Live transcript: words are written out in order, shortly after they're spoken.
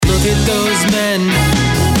Look at those men.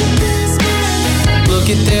 Look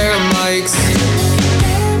at their mics.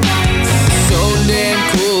 So damn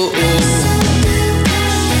cool.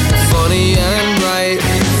 Funny and right.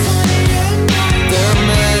 They're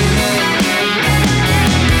men.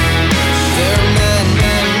 They're men.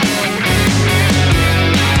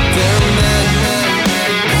 They're men.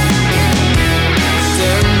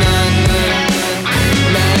 They're men.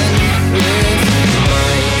 Men with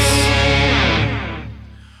mics.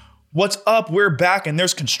 What's up? We're back and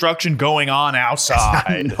there's construction going on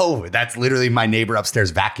outside. No, that's literally my neighbor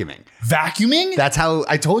upstairs vacuuming. Vacuuming? That's how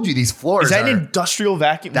I told you these floors Is that are. an industrial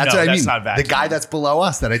vacuum? That's no, what I that's mean. not vacuuming. The guy that's below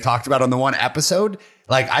us that I talked about on the one episode,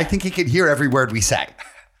 like I think he could hear every word we say.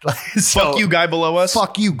 So, fuck you, guy below us.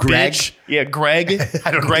 Fuck you, Greg. Bitch. Yeah, Greg.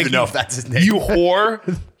 I don't Greg, even know if that's his name. You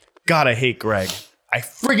whore. God, I hate Greg. I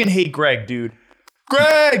friggin' hate Greg, dude.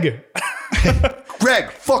 Greg!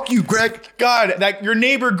 Greg, fuck you, Greg. God, that your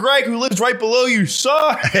neighbor Greg who lives right below you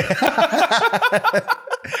suck. I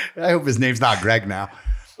hope his name's not Greg now.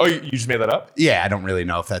 Oh, you just made that up? Yeah, I don't really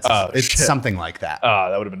know if that's it's shit. something like that.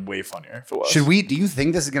 That would have been way funnier if it was. Do you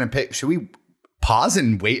think this is going to pick? Should we pause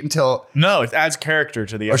and wait until, No, it adds character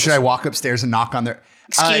to the episode. or should I walk upstairs and knock on their,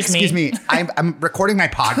 Excuse me. I'm recording my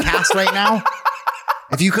podcast right now.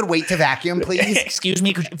 If you could wait to vacuum, please. Excuse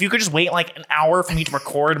me, if you could just wait like an hour for me to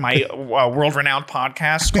record my world-renowned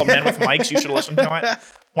podcast called Men with Mics, you should listen to it.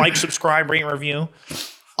 Like, subscribe, rate, and review.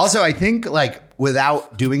 Also, I think like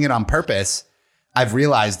without doing it on purpose, I've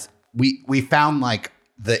realized we found like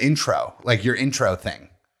the intro, like your intro thing.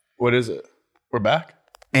 What is it? We're back?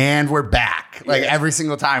 And we're back. Like every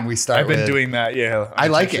single time we start I've been with, doing that, yeah. I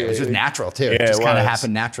like it. It's just natural too. It Yeah, just it kind of was.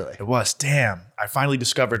 happened naturally. It was. Damn. I finally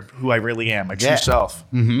discovered who I really am, my true Yeah. self.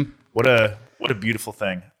 Mm-hmm. What a beautiful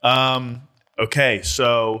thing. Okay,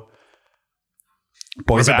 so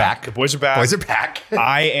Boys we're are back. The boys are back. Boys are back.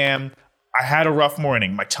 I had a rough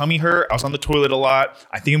morning. My tummy hurt. I was on the toilet a lot.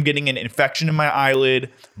 I think I'm getting an infection in my eyelid,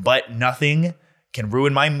 but nothing can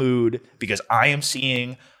ruin my mood because I am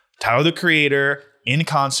seeing Tyler, the Creator, in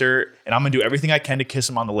concert, and I'm going to do everything I can to kiss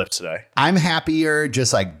him on the lips today. I'm happier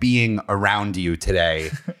just like being around you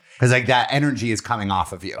today. Because like that energy is coming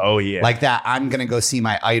off of you. Oh, yeah. Like that I'm going to go see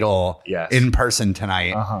my idol Yes. in person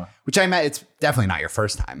tonight. Uh-huh. Which it's definitely not your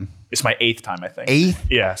first time. It's my 8th time, I think. 8th?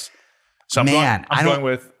 Yes. So I'm Man, going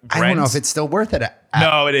with Brent. I don't know if it's still worth it.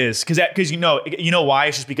 No, it is. Because you know why?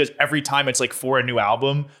 It's just because every time it's like for a new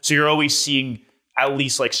album. So you're always seeing at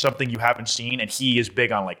least like something you haven't seen. And he is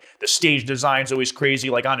big on like the stage design's always crazy.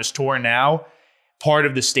 Like on his tour now, part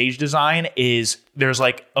of the stage design is there's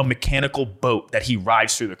like a mechanical boat that he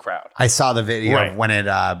rides through the crowd. I saw the video Right.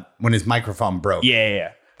 when his microphone broke.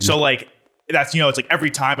 Yeah. So like that's, it's like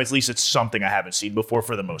every time at least it's something I haven't seen before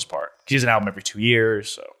for the most part. He has an album every 2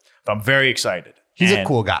 years. So but I'm very excited. He's a And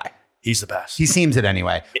cool guy. He's the best. He seems it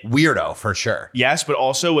anyway. Weirdo for sure. Yes, but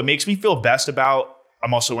also what makes me feel best about,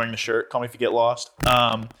 I'm also wearing the shirt, Call Me If You Get Lost.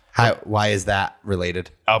 Why is that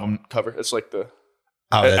related? Album cover. It's like the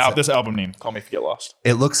that's this album name, Call Me If You Get Lost.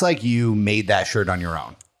 It looks like you made that shirt on your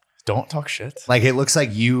own. Don't talk shit. Like it looks like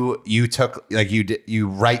you took like you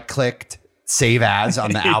right clicked save as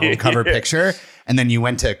on the album cover picture, and then you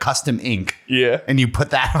went to custom ink. Yeah. And you put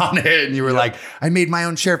that on it, and you were like, I made my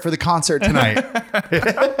own shirt for the concert tonight.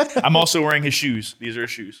 I'm also wearing his shoes. These are his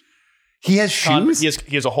shoes. He has shoes.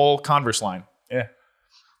 He has a whole Converse line. Yeah.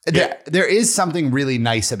 There is something really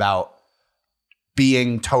nice about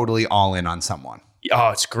being totally all in on someone. Oh,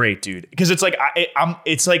 it's great, dude. Because it's like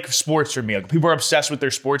it's like sports for me. Like people are obsessed with their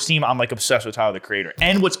sports team. I'm like obsessed with Tyler, the Creator.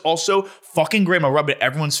 And what's also fucking great, I'm rubbing it in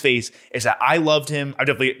everyone's face, is that I loved him. I've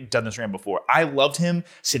definitely done this rant before. I loved him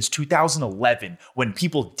since 2011 when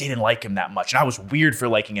people didn't like him that much, and I was weird for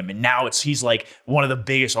liking him. And now he's like one of the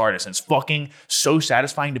biggest artists, and it's fucking so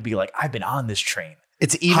satisfying to be like, I've been on this train.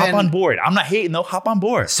 It's even Hop on board. I'm not hating though. Hop on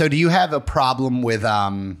board. So do you have a problem with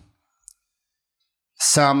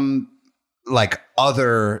some like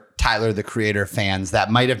other Tyler, the Creator fans that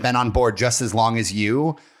might have been on board just as long as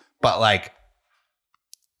you, but like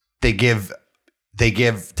they give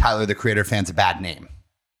Tyler, the Creator fans a bad name?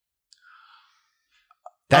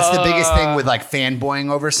 That's the biggest thing with like fanboying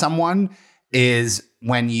over someone is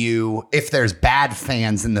when if there's bad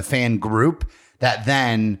fans in the fan group, that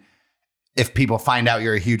then if people find out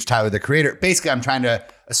you're a huge Tyler, the Creator, basically I'm trying to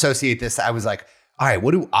associate this. I was like, all right,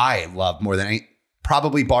 what do I love more than any?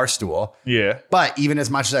 Probably Barstool. Yeah. But even as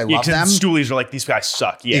much as I love them, Stoolies are like, these guys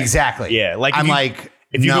suck. Yeah. Exactly. Yeah. Like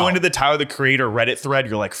if you go into the Tyler, the Creator Reddit thread,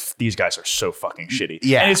 you're like, these guys are so fucking shitty.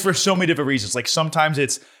 Yeah. And it's for so many different reasons. Like sometimes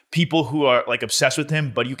it's people who are like obsessed with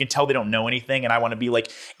him, but you can tell they don't know anything. And I want to be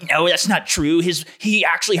like, no, that's not true. He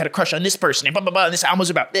actually had a crush on this person and blah, blah, blah. And this album was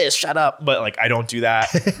about this. Shut up. But like, I don't do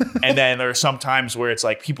that. And then there are some times where it's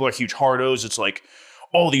like people are huge hardos. It's like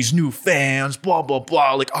all these new fans, blah, blah,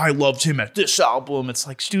 blah. Like, I loved him at this album. It's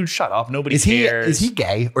like, dude, shut up. Nobody cares. Is he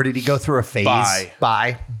gay or did he go through a phase?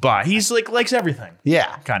 Bi. He's like, likes everything.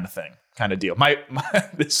 Yeah. Kind of thing. Kind of deal. I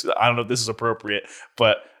don't know if this is appropriate,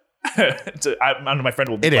 but I don't know. My friend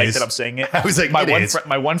will like that I'm saying it. I was like,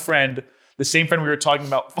 my one friend, the same friend we were talking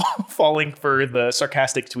about falling for the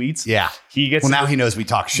sarcastic tweets. Yeah. He knows we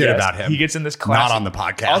talk shit about him. He gets in this classic. Not on the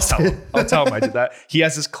podcast. I'll tell him I did that. He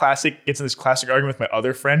has gets in this classic argument with my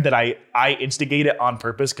other friend that I instigate it on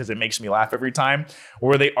purpose because it makes me laugh every time,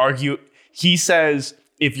 where they argue. He says,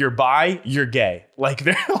 if you're bi, you're gay. Like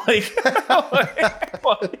they're like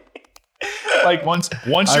like once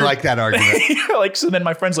I you're, like that argument. like, so then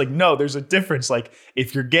my friend's like, no, there's a difference. Like,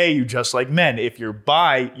 if you're gay, you just like men. If you're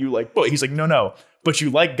bi, you like boys. He's like, no, but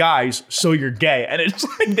you like guys, so you're gay. And it's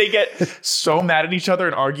like they get so mad at each other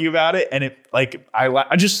and argue about it. And it like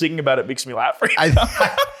I just thinking about it makes me laugh.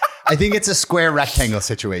 I think it's a square rectangle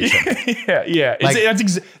situation. Yeah. Like,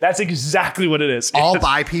 that's exactly what it is. All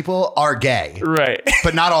bi people are gay, right?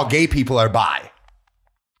 But not all gay people are bi.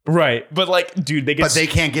 Right, but like, dude, they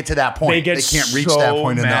can't get to that point. They can't reach that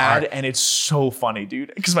point in their art, and it's so funny,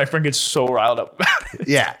 dude. Because my friend gets so riled up about it.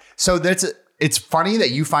 Yeah, so it's funny that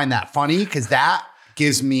you find that funny because that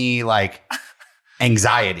gives me like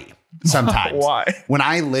anxiety sometimes. Why? When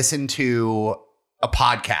I listen to a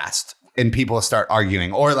podcast and people start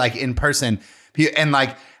arguing, or like in person, and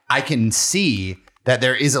like I can see that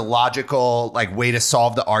there is a logical like way to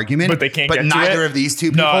solve the argument, but they can't. But neither of these two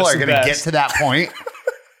people are going to get to that point.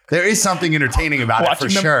 There is something entertaining about it for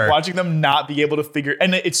sure. Watching them not be able to figure,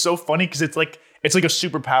 and it's so funny because it's like a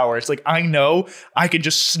superpower. It's like I know I can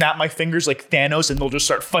just snap my fingers like Thanos, and they'll just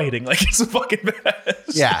start fighting. Like it's a fucking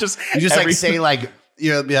best. Yeah, you just like say like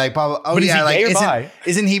be like, oh but yeah, like is he gay or bi?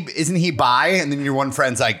 Isn't he bi? And then your one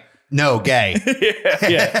friend's like, no, gay.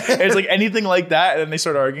 yeah. It's like anything like that, and then they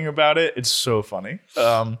start arguing about it. It's so funny.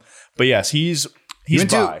 But yes, he's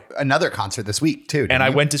went bi. To another concert this week too, and I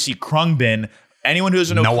went to see Khruangbin. Anyone who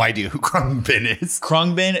doesn't know, no idea who Khruangbin is.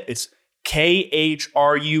 Khruangbin, it's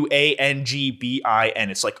KHRUANGBIN.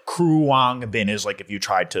 It's like Khruangbin is like if you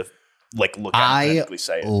tried to like look at it and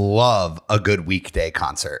say it. Love a good weekday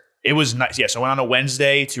concert. It was nice. Yeah, so I went on a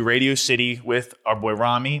Wednesday to Radio City with our boy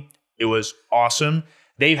Rami. It was awesome.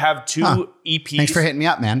 They have two EPs. Thanks for hitting me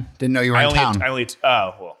up, man. Didn't know you were in town.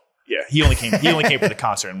 He only came for the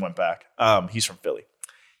concert and went back. He's from Philly.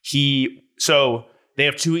 They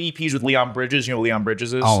have two EPs with Leon Bridges. You know what Leon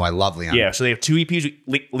Bridges is? Oh, I love Leon. Yeah, so they have two EPs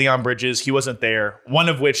with Leon Bridges. He wasn't there. One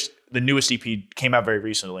of which, the newest EP, came out very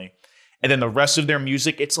recently. And then the rest of their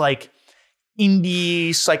music, it's like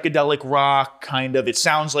indie, psychedelic rock, kind of. It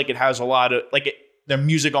sounds like it has a lot of, like, their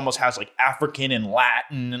music almost has like African and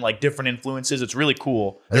Latin and like different influences. It's really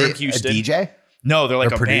cool. They're in Houston. A DJ? No, they're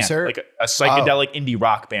like a producer? band, like a psychedelic indie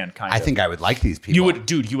rock band, kind of. I think I would like these people. You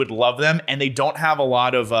would love them. And they don't have a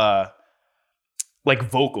lot of, like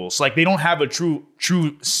vocals, like they don't have a true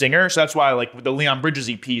singer, so that's why like with the Leon Bridges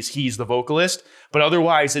EPs, he's the vocalist. But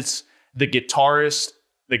otherwise, it's the guitarist,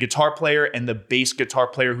 the guitar player, and the bass guitar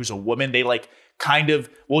player who's a woman. They like kind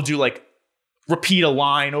of will do like repeat a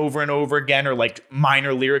line over and over again, or like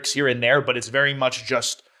minor lyrics here and there. But it's very much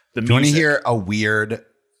just the music. Do you want to hear a weird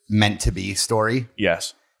meant to be story?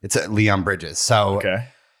 Yes, it's Leon Bridges. So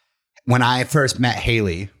when I first met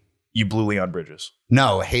Haley. You blew Leon Bridges.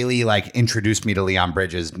 No, Haley like introduced me to Leon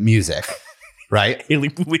Bridges music, right? Haley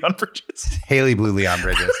blew Leon Bridges. Haley blew Leon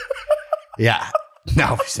Bridges. Yeah.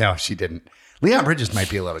 No, she didn't. Leon Bridges might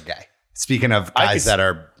be a little gay. Speaking of guys that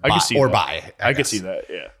are bi. I could see that,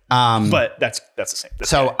 yeah. But that's the same.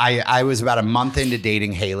 I was about a month into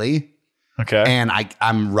dating Haley. Okay. And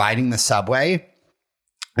I'm riding the subway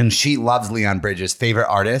and she loves Leon Bridges, favorite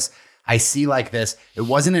artist. I see like this. It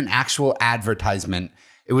wasn't an actual advertisement.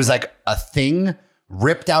 It was like a thing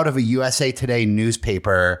ripped out of a USA Today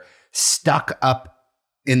newspaper, stuck up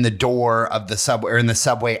in the door of the subway or in the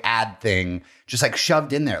subway ad thing, just like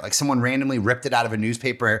shoved in there. Like someone randomly ripped it out of a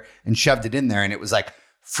newspaper and shoved it in there. And it was like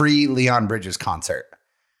free Leon Bridges concert.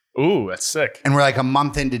 Ooh, that's sick. And we're like a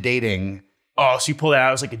month into dating. Oh, so you pulled it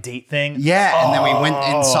out as like a date thing? Yeah. And then we went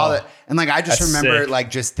and saw that. And like, I just remember like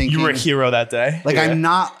just thinking. You were a hero that day. Like I'm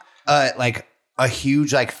not like a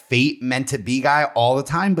huge like fate meant to be guy all the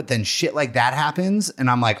time, but then shit like that happens and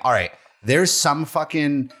I'm like, all right, there's some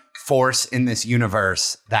fucking force in this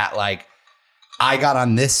universe that like I got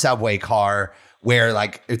on this subway car where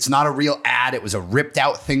like it's not a real ad. It was a ripped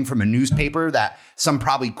out thing from a newspaper that some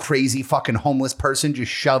probably crazy fucking homeless person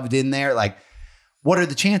just shoved in there. Like, what are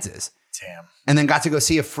the chances? Damn. And then got to go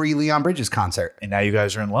see a free Leon Bridges concert. And now you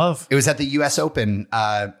guys are in love. It was at the US Open,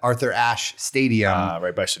 Arthur Ashe Stadium.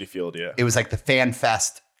 Right by Citi Field, yeah. It was like the Fan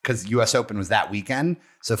Fest because US Open was that weekend.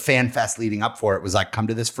 So Fan Fest leading up for it was like, come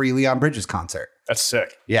to this free Leon Bridges concert. That's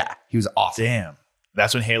sick. Yeah, he was awesome. Damn.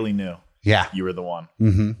 That's when Haley knew Yeah. you were the one.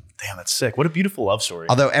 Mm-hmm. Damn, that's sick. What a beautiful love story.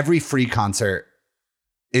 Although every free concert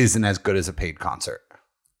isn't as good as a paid concert.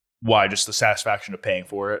 Why? Just the satisfaction of paying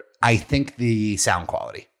for it? I think the sound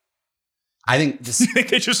quality. I think just They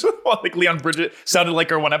just like Leon Bridges sounded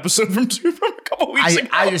like our one episode from a couple weeks ago.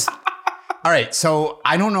 I just all right. So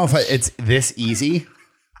I don't know if it's this easy,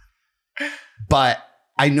 but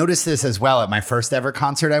I noticed this as well at my first ever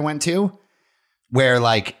concert I went to, where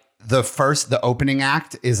like the opening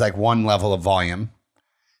act is like one level of volume,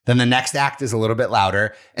 then the next act is a little bit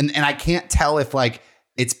louder, and I can't tell if like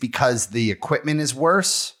it's because the equipment is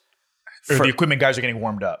worse. Or the equipment guys are getting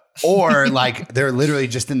warmed up. Or like they're literally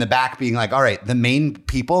just in the back being like, all right, the main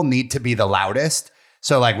people need to be the loudest.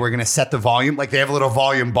 So like we're going to set the volume. Like they have a little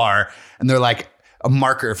volume bar and they're like a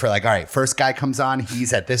marker for like, all right, first guy comes on,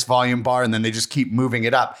 he's at this volume bar. And then they just keep moving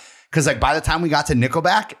it up. Because like by the time we got to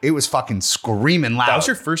Nickelback, it was fucking screaming loud. That was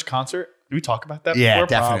your first concert? Did we talk about that Yeah, before?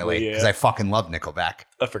 definitely. Probably, Because I fucking love Nickelback.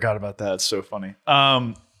 I forgot about that. It's so funny.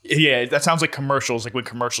 Yeah, that sounds like commercials. Like when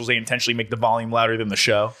commercials, they intentionally make the volume louder than the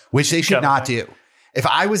show. Which they should Kind of not thing. do. If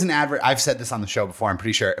I was an I've said this on the show before, I'm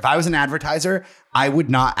pretty sure. If I was an advertiser, I would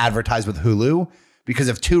not advertise with Hulu because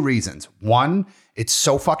of two reasons. One, it's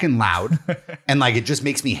so fucking loud and like it just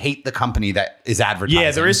makes me hate the company that is advertising. Yeah,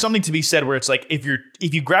 there is something to be said where it's like if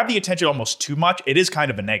you grab the attention almost too much, it is kind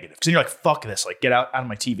of a negative. Because then you're like, fuck this, like get out of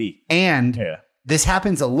my TV. And Yeah. this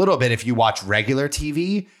happens a little bit if you watch regular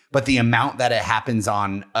TV, but the amount that it happens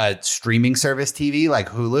on a streaming service TV like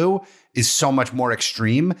Hulu is so much more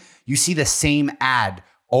extreme. You see the same ad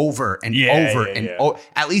over and over and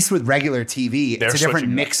at least with regular TV, They're it's a different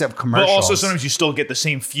switching mix that. of commercials. But also sometimes you still get the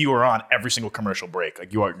same viewer on every single commercial break.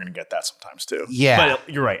 Like you are going to get that sometimes too. Yeah. But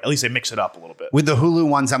you're right. At least they mix it up a little bit. With the Hulu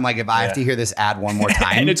ones, I'm like, if I have to hear this ad one more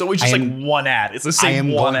time, And it's always just like one ad. It's the same I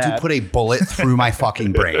am one going ad. to put a bullet through my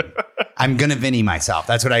fucking brain. I'm gonna Vinny myself.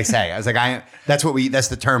 That's what I say. I was like, that's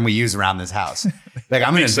the term we use around this house. Like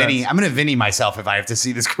I'm gonna Vinny myself if I have to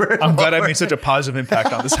see this commercial. I'm glad I made such a positive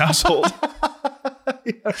impact on this household.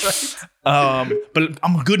 But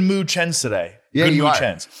I'm a good mood Chens today. Yeah, good you mood are.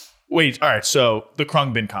 Chens. Wait, all right. So the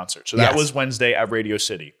Krungbin concert. So that Yes. was Wednesday at Radio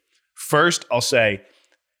City. First, I'll say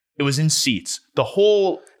it was in seats. The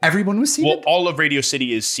whole Everyone was seated. all of Radio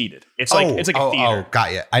City is seated. It's like a theater. Oh,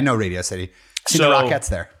 got you. I know Radio City. See the So- Rockettes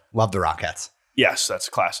there. Love the Rockettes. Yes, that's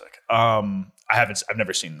classic. I've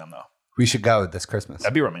never seen them though. We should go this Christmas.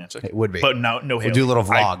 That'd be romantic. It would be. But no Haley. do a little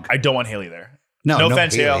vlog. I don't want Haley there. No, no no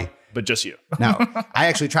offense, Haley. Hale, but just you. No, I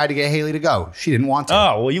actually tried to get Haley to go. She didn't want to.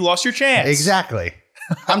 Oh, well, you lost your chance. Exactly.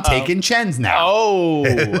 I'm taking Chens now. Oh.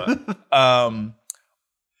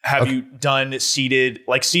 Have you done seated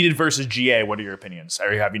versus GA? What are your opinions?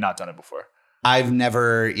 Or have you not done it before? I've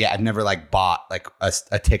never like bought like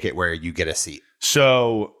a ticket where you get a seat.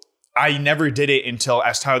 So I never did it until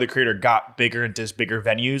as Tyler the Creator got bigger and does bigger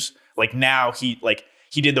venues. Like now he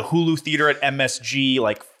did the Hulu Theater at MSG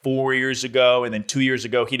like 4 years ago. And then 2 years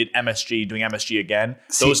ago, he did doing MSG again.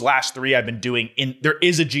 Those last three I've been doing there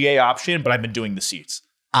is a GA option, but I've been doing the seats.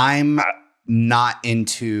 I'm not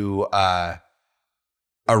into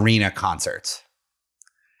arena concerts.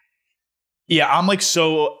 Yeah, I'm like,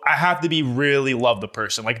 so I have to be really love the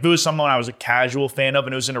person. Like if it was someone I was a casual fan of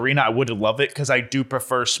and it was an arena, I would love it because I do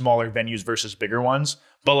prefer smaller venues versus bigger ones.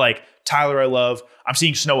 But like Tyler, I love. I'm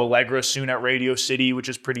seeing Snow Allegra soon at Radio City, which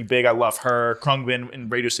is pretty big. I love her. Krungbin in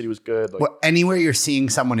Radio City was good. Like, Well, anywhere you're seeing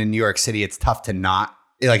someone in New York City, it's tough to not.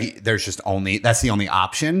 Like that's the only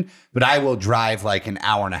option. But I will drive like an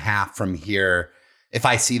hour and a half from here. If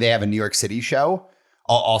I see they have a New York City show,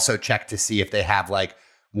 I'll also check to see if they have like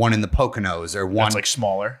one in the Poconos or one that's like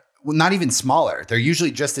smaller. well, not even smaller. They're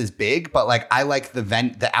usually just as big, but like I like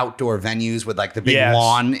the outdoor venues with like the big Yes.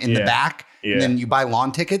 lawn in the Yeah. back. Yeah. And then you buy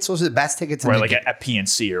lawn tickets. Those are the best tickets. Right, the like at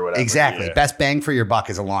PNC or whatever. exactly. Yeah. Best bang for your buck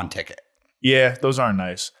is a lawn ticket. Yeah, those aren't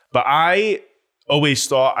nice. But I always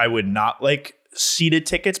thought I would not like seated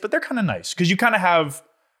tickets, but they're kind of nice because you kind of have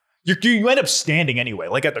you end up standing anyway.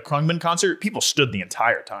 Like at the Krungbin concert, people stood the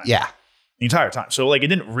entire time. Yeah. The entire time. So like it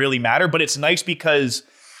didn't really matter, but it's nice because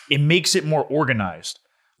it makes it more organized.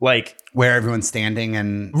 Like Where everyone's standing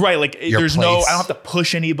and right, like Your there's place. I don't have to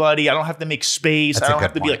push anybody. I don't have to make space. That's I a don't good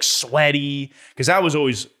have to be point. like sweaty because that was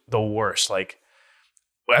always the worst. Like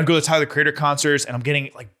I go to Tyler the Creator concerts and I'm getting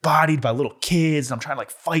like bodied by little kids and I'm trying to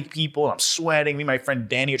like fight people and I'm sweating. Me and my friend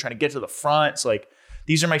Danny are trying to get to the front. It's like,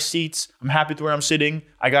 these are my seats. I'm happy with where I'm sitting.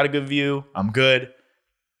 I got a good view. I'm good.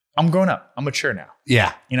 I'm grown up. I'm mature now.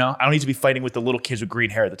 Yeah. You know, I don't need to be fighting with the little kids with green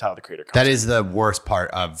hair at the Tyler the Creator concert. That is the worst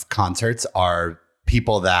part of concerts are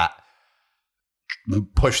people that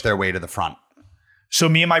push their way to the front. So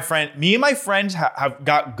me and my friends have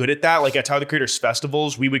got good at that. Like at Tyler the Creator's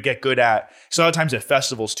festivals, we would get good at. So a lot of times at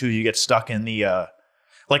festivals too, you get stuck in the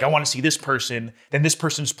like I want to see this person, then this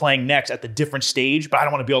person's playing next at the different stage, but I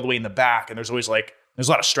don't want to be all the way in the back. And there's always like there's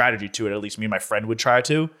a lot of strategy to it. At least me and my friend would try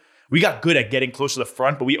to. We got good at getting close to the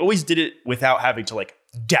front, but we always did it without having to like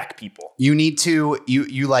deck people. You need to you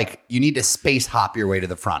need to space hop your way to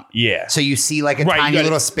the front. Yeah. So you see like a Right, you tiny gotta-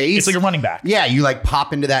 little space. It's like a running back. Yeah, you like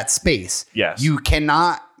pop into that space. Yes. You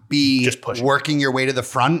cannot be Just pushing. working your way to the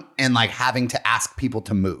front and like having to ask people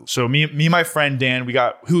to move. So me and my friend Dan,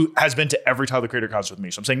 who has been to every Tyler the Creator concert with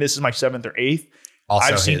me. So I'm saying this is my 7th or 8th.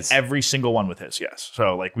 Also I've seen his. every single one with his. Yes.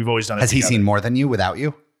 So like we've always done it. Has he together. seen more than you without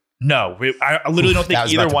you? No, I literally don't think That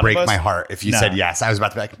was either about to one break of us. my heart if you No. said yes. I was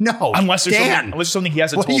about to be like, no, Unless Dan, there's something he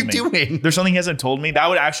hasn't what are told you me. doing? There's something he hasn't told me. That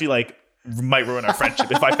would actually like might ruin our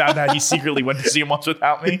friendship. If I found out he secretly went to see him once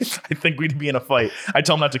without me, I think we'd be in a fight. I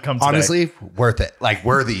tell him not to come today. honestly, worth it. Like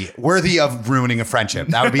worthy of ruining a friendship.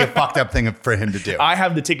 That would be a fucked up thing for him to do. I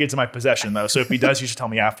have the tickets in my possession though, so if he does, he should tell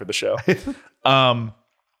me after the show.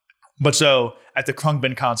 But so at the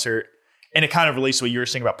Krungbin concert, and it kind of relates to what you were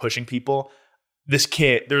saying about pushing people.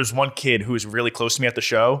 There's one kid who was really close to me at the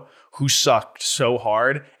show who sucked so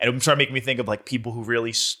hard, and it started making me think of like people who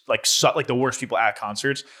really like suck, like the worst people at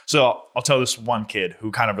concerts. So I'll tell this one kid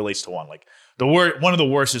who kind of relates to one. Like one of the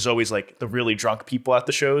worst is always like the really drunk people at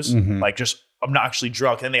the shows, like just obnoxiously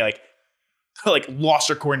drunk, and they like lost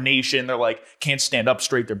their coordination. They're like can't stand up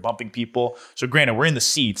straight. They're bumping people. So granted, we're in the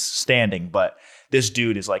seats standing, but this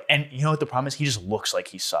dude is like, and you know what the problem is? He just looks like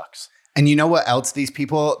he sucks. And you know what else these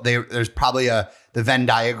people, there's probably the Venn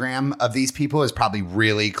diagram of these people is probably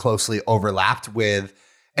really closely overlapped with,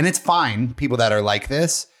 and it's fine, people that are like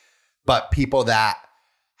this, but people that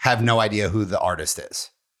have no idea who the artist is.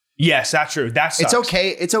 Yes, that's true. That sucks. It's okay.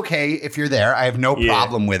 It's okay if you're there. I have no Yeah.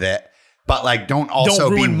 problem with it. But like, don't also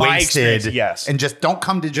be ruin my wasted. experience, yes. And just don't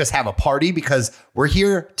come to just have a party because we're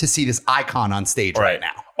here to see this icon on stage right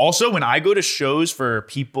now. Also, when I go to shows for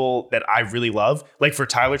people that I really love, like for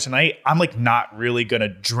Tyler tonight, I'm like not really gonna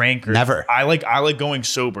drink or Never. I like going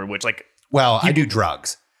sober, which like Well, I do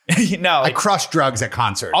drugs. no, I like, crush drugs at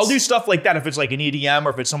concerts. I'll do stuff like that if it's like an EDM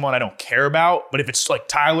or if it's someone I don't care about. But if it's like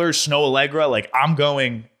Tyler, Snow Allegra, like I'm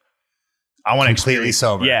going. I want to Completely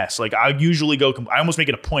sober. Yes, like I usually go. I almost make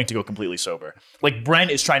it a point to go completely sober. Like Brent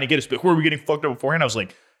is trying to get us, but who are we getting fucked up beforehand? I was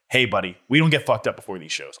like, hey, buddy, we don't get fucked up before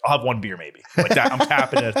these shows. I'll have one beer maybe. Like that, I'm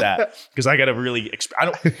capping it at that because I gotta really.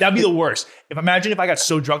 That'd be the worst. Imagine if I got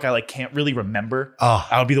so drunk I like can't really remember. Oh.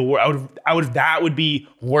 I would be the worst. I would. That would be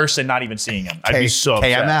worse than not even seeing him. I'd be so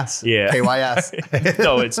upset. KMS. Yeah. KYS.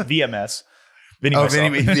 No, it's VMS. Vinny Oh,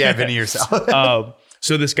 myself. Vinny, yeah, Vinny yourself.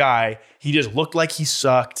 So this guy, he just looked like he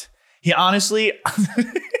sucked. He honestly,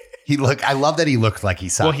 I love that he looked like he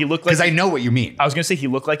sucked. Well, he looked like because I know what you mean. I was gonna say he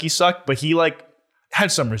looked like he sucked, but he like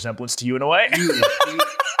had some resemblance to you in a way.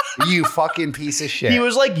 You fucking piece of shit. He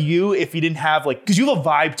was like you if he didn't have like, because you have a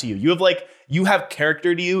vibe to you. You have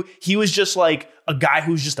character to you. He was just like a guy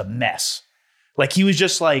who's just a mess. Like he was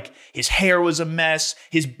just like his hair was a mess.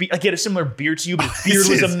 Like he had a similar beard to you, but his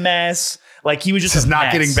beard was a mess. Like he was just. This is not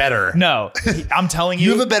mess. getting better. No, I'm telling you,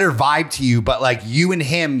 You have a better vibe to you, but like you and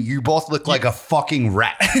him, you both look like a fucking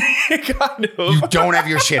wreck. kind of. You don't have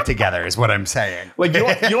your shit together, is what I'm saying. Like you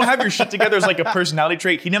don't have your shit together as like a personality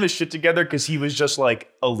trait. He didn't have his shit together because he was just like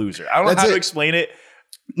a loser. I don't know That's how to it. explain it.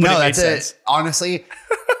 But No, it made that's sense. it. Honestly,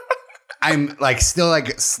 I'm like still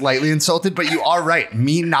like slightly insulted, but you are right.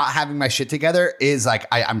 Me not having my shit together is like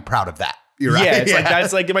I'm proud of that. You're right. Yeah, it's like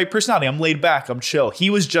that's like my personality. I'm laid back. I'm chill. He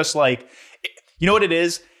was just like, you know what it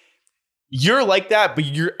is? You're like that, but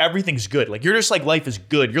everything's good. Like you're just like life is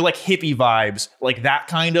good. You're like hippie vibes, like that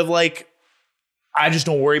kind of like. I just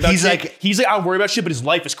don't worry about shit. He's like I don't worry about shit, but his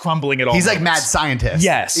life is crumbling at all. He's like moments. mad scientist.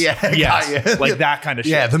 Yes. Yeah. Yes. got you. Like that kind of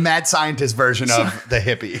shit. Yeah, the mad scientist version of the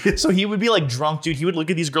hippie. So he would be like drunk, dude. He would look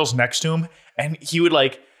at these girls next to him and he would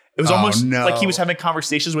like, it was Oh, almost no. like he was having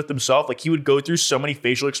conversations with himself. Like he would go through so many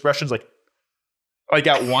facial expressions, like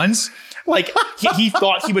at once. Like he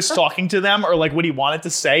thought he was talking to them or like what he wanted to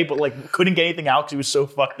say, but like couldn't get anything out because he was so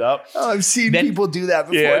fucked up. Oh, I've seen people do that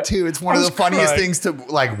before Yeah. too. It's one I of the was funniest crying. things to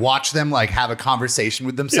like watch them like have a conversation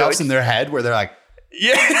with themselves like- in their head where they're like,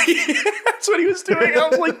 Yeah, that's what he was doing. I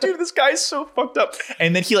was like, dude, this guy's so fucked up.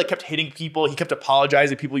 And then he like kept hitting people. He kept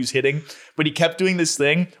apologizing to people he was hitting, but he kept doing this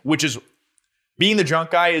thing, which is being the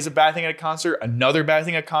drunk guy is a bad thing at a concert. Another bad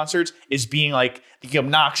thing at concerts is being like the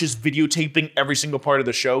obnoxious videotaping every single part of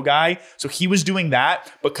the show guy. So he was doing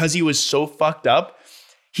that because he was so fucked up.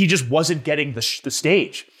 He just wasn't getting the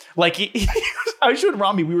stage. Like I showed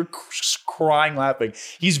Rami, we were crying laughing.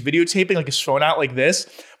 He's videotaping like his phone out like this,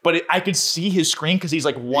 but I could see his screen because he's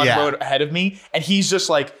like one row ahead of me, and he's just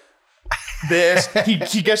like this.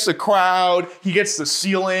 he gets the crowd, he gets the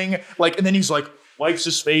ceiling, like, and then he's like wipes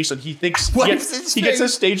his face, and he thinks he gets the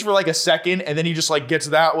stage for like a second, and then he just like gets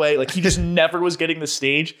that way. Like he just never was getting the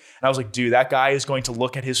stage. And I was like, dude, that guy is going to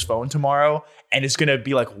look at his phone tomorrow and it's gonna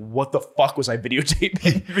be like, what the fuck was I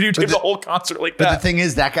videotaping? Videotaped the whole concert like that. But the thing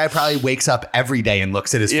is, that guy probably wakes up every day and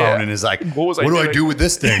looks at his phone and is like, what do I do with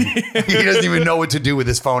this thing? He doesn't even know what to do with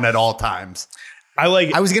his phone at all times. I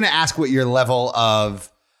was gonna ask what your level of,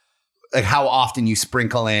 like, how often you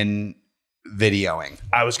sprinkle in videoing.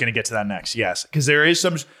 I was going to get to that next. Yes. Because there is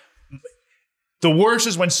some, the worst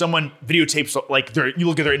is when someone videotapes, like you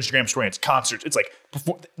look at their Instagram story, it's concerts. It's like,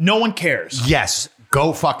 no one cares. Yes.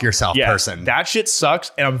 Go fuck yourself, person. That shit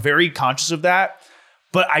sucks. And I'm very conscious of that.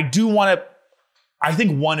 But I do want to, I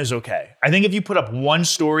think one is okay. I think if you put up one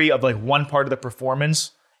story of like one part of the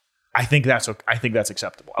performance, I think that's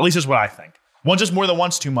acceptable. At least that's what I think. Once is more than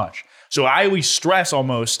once too much. So I always stress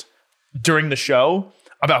almost during the show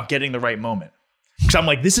about getting the right moment. Because I'm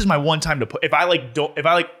like, this is my one time to put,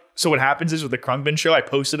 so what happens is with the Krungbin show, I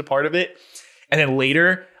posted a part of it. And then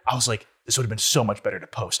later I was like, this would have been so much better to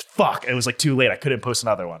post. Fuck. It was like too late. I couldn't post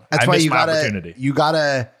another one. That's why you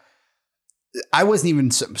gotta, I wasn't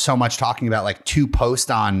even so much talking about like to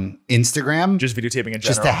post on Instagram. Just videotaping in general.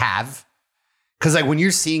 Just to have. Because like when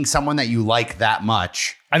you're seeing someone that you like that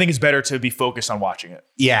much, I think it's better to be focused on watching it.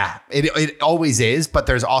 Yeah, it always is. But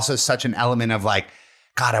there's also such an element of like,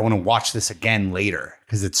 God, I want to watch this again later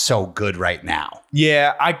because it's so good right now.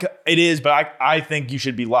 Yeah, it is. But I think you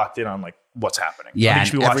should be locked in on like what's happening. Yeah, you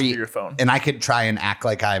should be watching through your phone. And I could try and act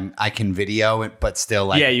like I can video it, but still,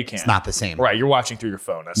 like, you can. It's not the same. Right, you're watching through your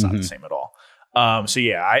phone. That's not the same at all. So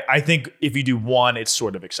yeah, I think if you do one, it's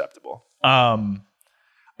sort of acceptable.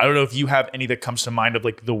 I don't know if you have any that comes to mind of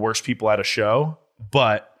like the worst people at a show,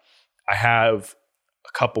 but I have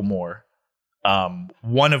a couple more.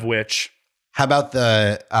 One of which. How about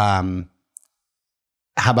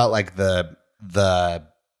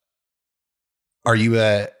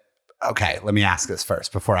okay, let me ask this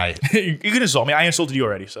first before I. You can insult me. I insulted you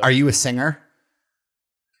already. So. Are you a singer?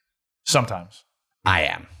 Sometimes. I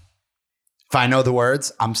am. If I know the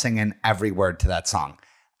words, I'm singing every word to that song.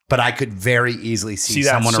 But I could very easily see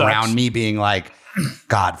someone around me being like,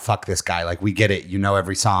 God, fuck this guy. Like, we get it. You know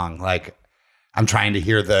every song. Like, I'm trying to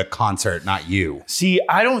hear the concert, not you. See,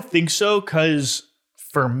 I don't think so, because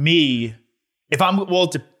for me,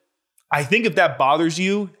 I think if that bothers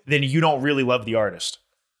you, then you don't really love the artist.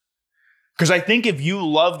 Because I think if you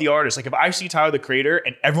love the artist, like if I see Tyler the Creator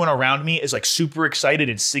and everyone around me is like super excited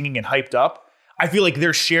and singing and hyped up, I feel like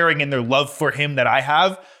they're sharing in their love for him that I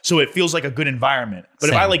have. So it feels like a good environment. But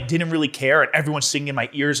if I like didn't really care and everyone's singing in my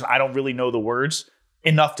ears and I don't really know the words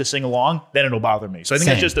enough to sing along, then it'll bother me. So I think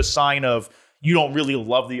that's just a sign of you don't really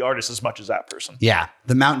love the artist as much as that person. Yeah.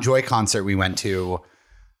 The Mount Joy concert we went to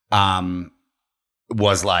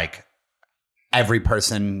was like every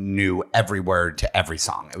person knew every word to every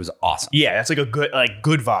song. It was awesome. Yeah, that's like a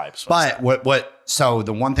good vibes. But so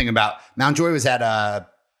the one thing about Mount Joy was at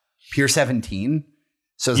Pier 17.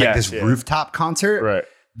 So it was like this rooftop concert. Right.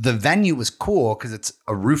 The venue was cool because it's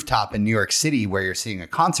a rooftop in New York City where you're seeing a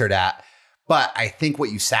concert at. But I think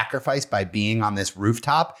what you sacrifice by being on this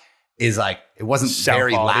rooftop is like, it wasn't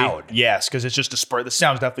very loud. Yes, because it's just the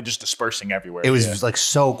sound's definitely just dispersing everywhere. It was like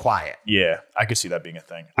so quiet. Yeah, I could see that being a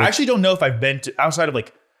thing. I actually don't know if I've been to outside of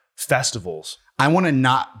like festivals. I want to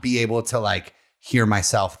not be able to like hear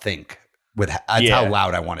myself think that's how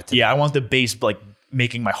loud I want it to be. Yeah, I want the bass like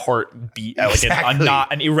making my heart beat at like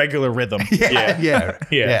an irregular rhythm. Yeah.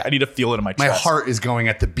 I need to feel it in my chest. My heart is going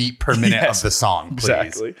at the beat per minute of the song. Please.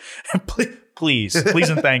 Exactly. please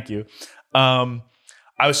and thank you.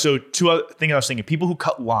 Two other things I was thinking, people who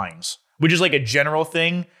cut lines, which is like a general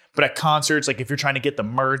thing, but at concerts, like if you're trying to get the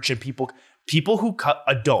merch and people who cut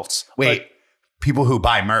adults. Wait, people who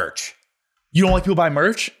buy merch. You don't like people buy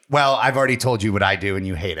merch? Well, I've already told you what I do and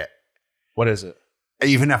you hate it. What is it?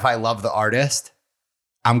 Even if I love the artist,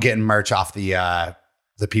 I'm getting merch off the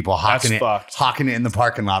people hawking it in the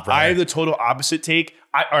parking lot. Brother. I have the total opposite take.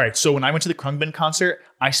 All right, so when I went to the Krungbin concert,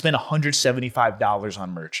 I spent $175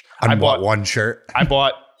 on merch. I bought one shirt. I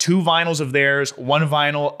bought 2 vinyls of theirs, 1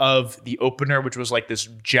 vinyl of the opener, which was like this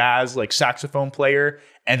jazz like saxophone player,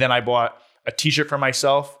 and then I bought a t-shirt for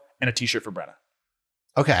myself and a t-shirt for Brenna.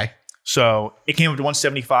 Okay. So it came up to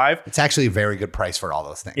 $175. It's actually a very good price for all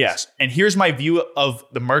those things. Yes. And here's my view of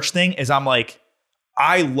the merch thing is I'm like,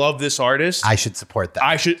 I love this artist. I should support that.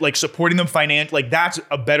 I should like supporting them financially. Like that's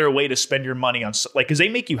a better way to spend your money on like, cause they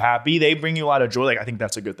make you happy. They bring you a lot of joy. Like I think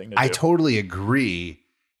that's a good thing to do. I totally agree.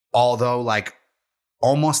 Although like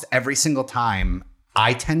almost every single time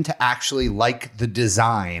I tend to actually like the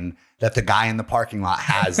design that the guy in the parking lot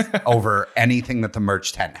has over anything that the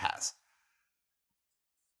merch tent has.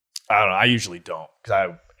 I don't know. I usually don't because I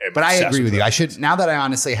am But I obsessed agree with you. it. I should, now that I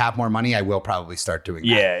honestly have more money, I will probably start doing that.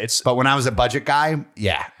 Yeah. It's But when I was a budget guy,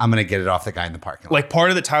 yeah, I'm going to get it off the guy in the parking lot. like part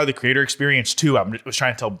of the Tyler the Creator experience too. I was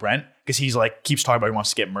trying to tell Brent because he's like keeps talking about he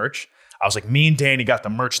wants to get merch. I was like, me and Danny got the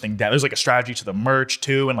merch thing down. There's like a strategy to the merch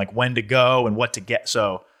too, and like when to go and what to get.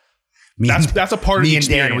 So that's a part of the me and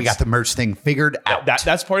experience. Darren, we got the merch thing figured out.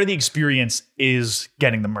 That's part of the experience is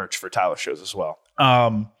getting the merch for Tyler shows as well.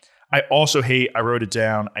 I also hate, I wrote it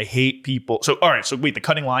down. I hate people. So, all right. So wait, the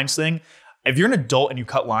cutting lines thing. If you're an adult and you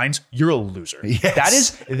cut lines, you're a loser.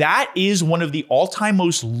 Yes. That is one of the all-time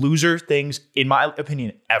most loser things, in my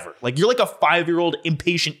opinion, ever. Like you're like a 5-year-old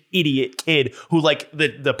impatient idiot kid who like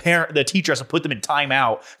the teacher has to put them in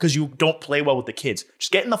timeout because you don't play well with the kids.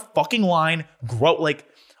 Just get in the fucking line, grow like,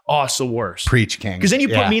 oh, it's the worst. Preach, King. Because then you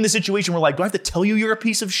put me in the situation where like, do I have to tell you you're a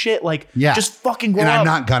piece of shit? Like, just fucking grow and up. I'm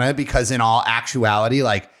not gonna, because in all actuality,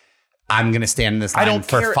 like I'm gonna stand in this line don't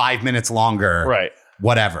for care. 5 minutes longer. Right.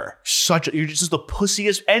 Whatever. You're just the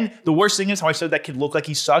pussiest. And the worst thing is how I said that kid looked like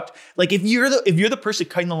he sucked. Like if you're the person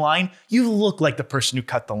cutting the line, you look like the person who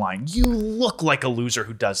cut the line. You look like a loser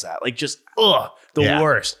who does that. Like just the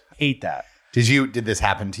worst. Hate that. Did this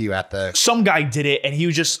happen to you at the? Some guy did it and he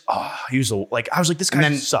was just I was like, this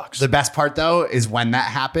guy sucks. The best part though is when that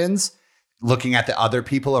happens, looking at the other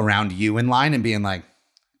people around you in line and being like,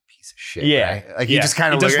 piece of shit. Yeah. Right? Like you just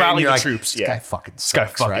kind of look at it and you're like, troops. This guy fucking This guy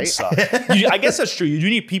sucks, fucking right? sucks. I guess that's true. You do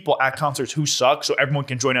need people at concerts who suck so everyone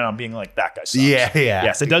can join in on being like, that guy sucks. Yeah.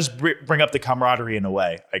 Yes, it does bring up the camaraderie in a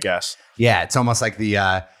way, I guess. Yeah, it's almost like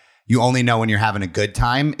the you only know when you're having a good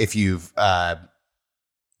time if you've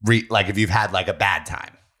if you've had like a bad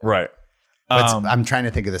time. Right. I'm trying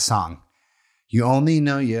to think of the song. You only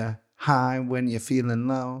know you're high when you're feeling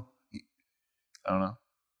low. I don't know.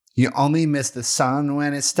 You only miss the sun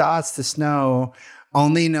when it starts to snow.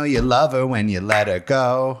 Only know you love her when you let her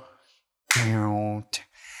go. And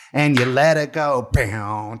you let her go. We're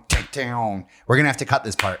going to have to cut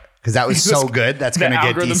this part because that was so good. That's going to get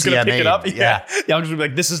algorithm's gonna pick it up. DCMA. Yeah. The algorithm's gonna be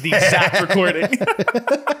like, this is the exact recording.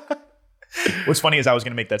 What's funny is I was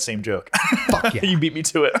going to make that same joke. Fuck yeah. You beat me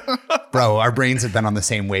to it. Bro, our brains have been on the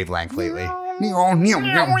same wavelength lately. Any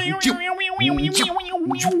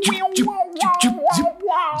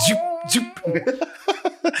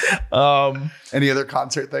other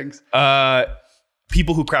concert things?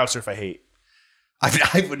 People who crowd surf, I hate.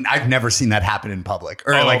 I've never seen that happen in public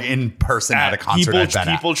or like in person at a concert I've been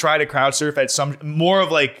at. People try to crowd surf at some more of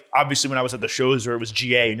like, obviously when I was at the shows where it was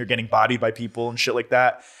GA and you're getting bodied by people and shit like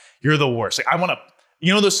that, you're the worst. Like I want to,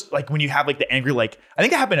 you know, those like when you have like the angry, like I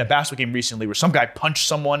think it happened at a basketball game recently where some guy punched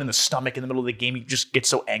someone in the stomach in the middle of the game. He just gets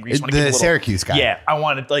so angry. The Syracuse guy. Yeah, I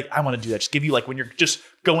want to do that. Just give you like when you're just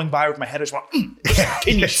going by with my head, I just want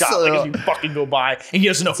kidney shot. Like as you fucking go by and he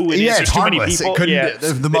doesn't know who it is. Yeah, There's it's too many harmless. people. It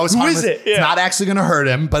couldn't, the most who harmless. is it? Yeah. It's not actually going to hurt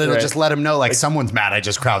him, but it'll Right. just let him know like someone's mad. I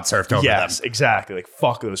just crowd surfed over Yes, them. exactly. Like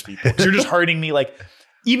fuck those people. 'Cause you're just hurting me. Like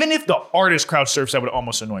even if the artist crowd surfs, that would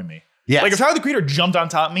almost annoy me. Yes. Like if Tyler the Creator jumped on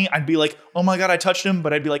top of me, I'd be like, oh my God, I touched him.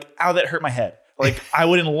 But I'd be like, ow, that hurt my head. Like I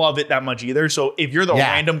wouldn't love it that much either. So if you're the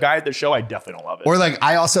random guy at the show, I definitely don't love it. Or like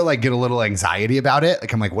I also like get a little anxiety about it.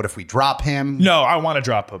 Like I'm like, what if we drop him? No, I want to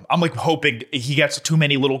drop him. I'm like hoping he gets too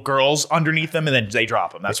many little girls underneath him and then they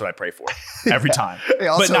drop him. That's what I pray for every time.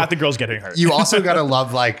 Also, but not the girls getting hurt. You also gotta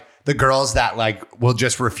love like the girls that like will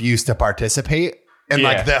just refuse to participate. And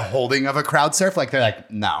like the holding of a crowd surf, like they're like,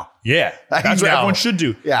 no. Yeah. That's what everyone should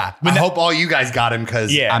do. Yeah. I hope all you guys got him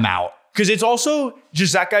because I'm out. Because it's also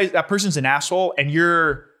just that person's an asshole and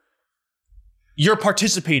you're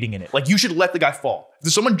participating in it. Like you should let the guy fall.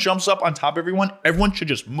 If someone jumps up on top of everyone should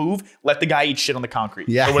just move, let the guy eat shit on the concrete.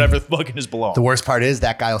 Yeah. Or whatever the fucking is below. The worst part is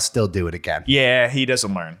that guy will still do it again. Yeah, he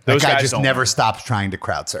doesn't learn. That guy guys just don't never learn. stops trying to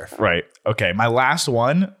crowd surf. Right. Okay. My last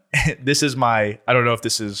one. This is I don't know if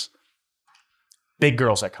this is big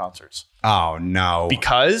girls at concerts. Oh no.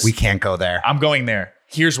 Because we can't go there. I'm going there.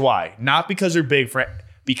 Here's why. Not because they're big,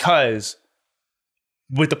 because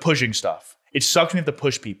with the pushing stuff, it sucks when you have to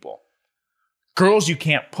push people. Girls, you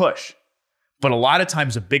can't push. But a lot of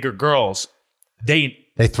times the bigger girls, they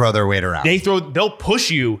throw their weight around. they'll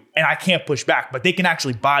push you and I can't push back, but they can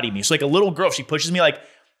actually body me. So like a little girl, if she pushes me, like I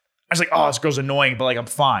was like, oh, this girl's annoying, but like I'm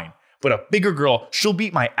fine. But a bigger girl, she'll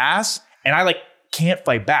beat my ass and I like can't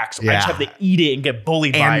fight back. So I just have to eat it and get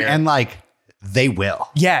bullied by her. And like they will.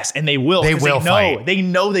 Yes, and they will. They will fight. They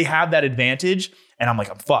know they have that advantage, and I'm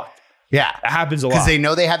like, I'm fucked. Yeah. That happens a lot. Because they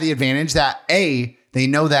know they have the advantage that they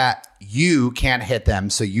know that you can't hit them,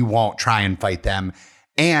 so you won't try and fight them.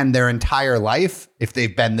 And their entire life, if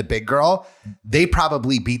they've been the big girl, they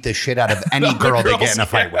probably beat the shit out of any girl they get in a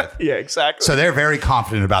fight with. Yeah, exactly. So they're very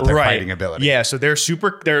confident about their fighting ability. Yeah, so they're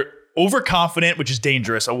overconfident, which is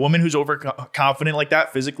dangerous. A woman who's overconfident like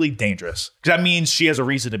that, physically dangerous. Because that means she has a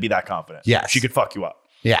reason to be that confident. Yes. She could fuck you up.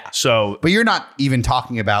 Yeah. So, but you're not even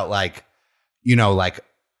talking about like, like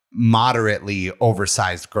moderately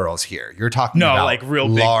oversized girls here. You're talking about like real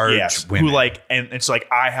big, large women. who like, and it's like,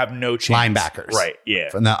 I have no chance. Linebackers. Right. Yeah.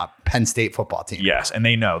 From the Penn State football team. Yes. And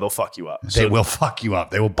they know they'll fuck you up. They will fuck you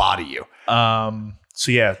up. They will body you. So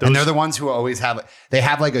yeah. And they're the ones who always have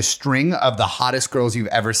like a string of the hottest girls you've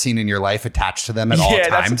ever seen in your life attached to them at all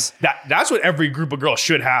times. That's what every group of girls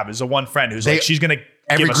should have, is a one friend who's like, she's going to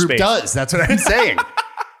every give a group space. does. That's what I'm saying.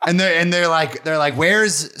 And they're like,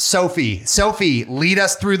 where's Sophie? Sophie, lead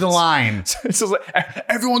us through the line. It's just like,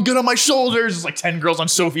 everyone get on my shoulders. It's like 10 girls on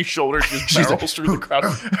Sophie's shoulders. Just barrels through the crowd.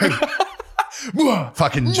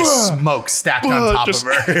 Fucking just smoke stacked on top of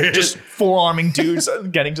her. Just forearming dudes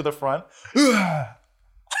getting to the front.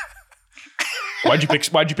 Why'd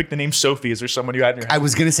you pick the name Sophie? Is there someone you had in your head? I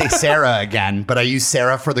was gonna say Sarah again, but I use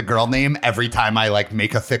Sarah for the girl name every time I like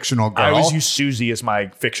make a fictional girl. I always use Susie as my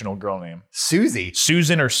fictional girl name. Susie.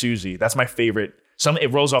 Susan or Susie. That's my favorite.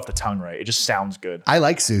 It rolls off the tongue right. It just sounds good. I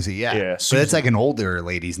like Susie, yeah. Yeah, but it's like an older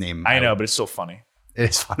lady's name. I know, but it's still funny.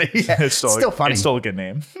 It's funny. Yeah. It's still funny. It's still a good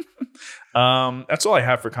name. That's all I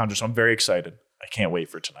have for Conjure, so I'm very excited. I can't wait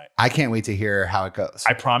for tonight. I can't wait to hear how it goes.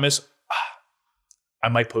 I promise I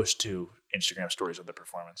might post 2 Instagram stories of the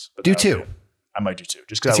performance. But do 2. I might do 2.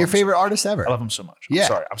 Just because it's your favorite artist ever. I love him so much.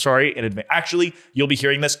 Yeah. I'm sorry in advance. Actually, you'll be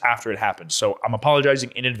hearing this after it happens. So I'm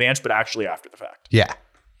apologizing in advance, but actually after the fact. Yeah.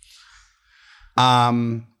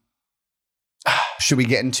 Should we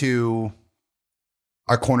get into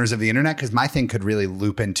our corners of the internet? Because my thing could really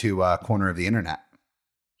loop into corner of the internet.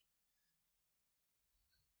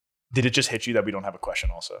 Did it just hit you that we don't have a question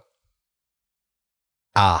also?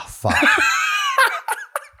 Ah, fuck.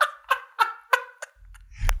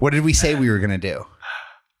 What did we say we were going to do?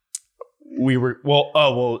 We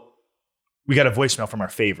got a voicemail from our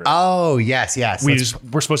favorite. Oh, yes.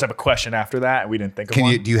 We're supposed to have a question after that, and we didn't think of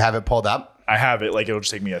one. Do you have it pulled up? I have it. Like, it'll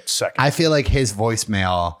just take me a second. I feel like his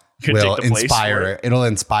voicemail will inspire. It'll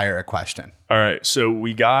inspire a question. All right. So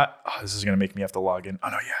we got, this is going to make me have to log in. Oh,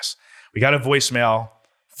 no, yes. We got a voicemail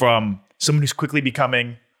from someone who's quickly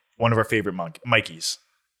becoming one of our favorite Mikeys.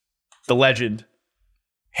 The legend,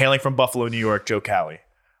 hailing from Buffalo, New York, Joe Cali,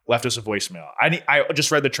 left us a voicemail. I just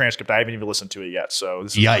read the transcript. I haven't even listened to it yet. So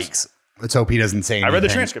this is yikes. Let's hope he doesn't say anything. I read the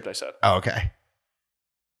transcript, I said. Oh, okay.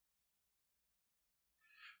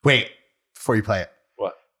 Wait, before you play it.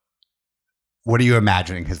 What are you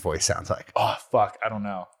imagining his voice sounds like? Oh, fuck. I don't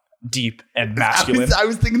know. Deep and masculine. I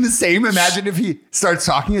was thinking the same. Imagine if he starts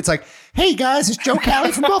talking. It's like, hey, guys, it's Joe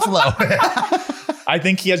Cali from Buffalo. I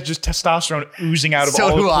think he has just testosterone oozing out of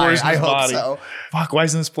all the pores in his body. So. Fuck, why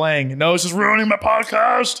isn't this playing? No, it's just ruining my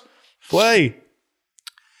podcast. Play.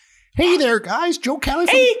 Hey there, guys. Joe Cali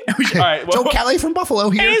from All right, Joe Cali from Buffalo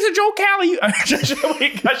here. Hey, it's a Joe Cali.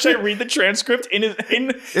 Should I read the transcript in the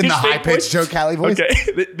high pitched Joe Cali voice? Okay,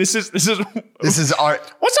 this is our.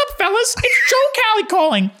 What's up, fellas? It's Joe Cali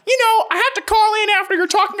calling. I had to call in after you're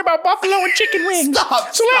talking about buffalo and chicken wings. Stop.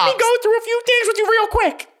 Let me go through a few things with you real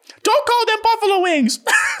quick. Don't call them buffalo wings.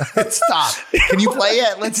 Stop. Can you play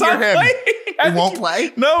it? Let's hear him. It won't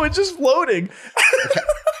play? No, it's just floating. Okay.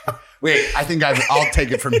 Wait, I think I'll take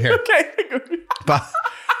it from here. Okay. But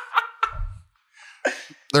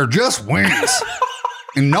they're just wings.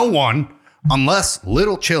 And no one, unless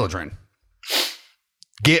little children,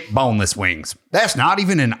 get boneless wings. That's not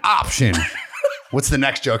even an option. What's the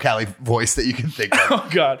next Joe Cali voice that you can think of? Oh,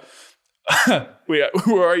 God. Wait,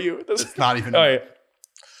 who are you? It's not even. Oh, yeah.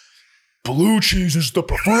 Blue cheese is the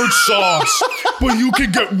preferred sauce, but you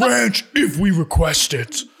can get ranch if we request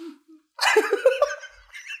it.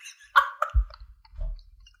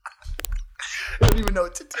 I don't even know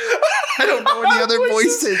what to do. I don't know any other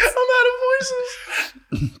voices. I'm out of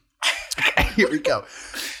voices. Okay, here we go.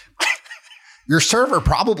 Your server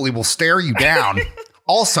probably will stare you down.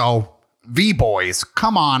 Also, V-Boys,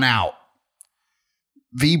 come on out.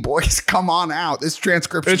 V boys, come on out. This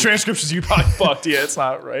transcription. The transcriptions you probably fucked. Yeah, it's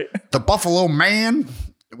not right. The Buffalo Man.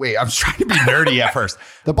 Wait, I was trying to be nerdy at first.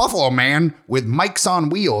 The Buffalo Man with mics on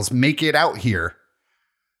wheels make it out here.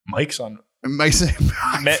 Mike's on. It's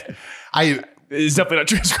definitely not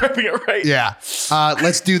transcribing it right. Yeah.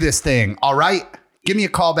 Let's do this thing. All right. Give me a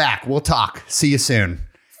call back. We'll talk. See you soon.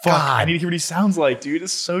 Fuck, God. I need to hear what he sounds like, dude.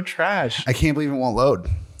 It's so trash. I can't believe it won't load.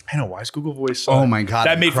 I know. Why is Google Voice so... Oh my God.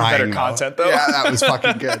 That I'm made for better crying, content, though. Yeah, that was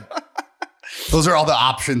fucking good. Those are all the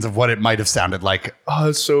options of what it might have sounded like. Oh,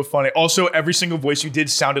 it's so funny. Also, every single voice you did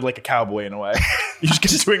sounded like a cowboy in a way. You just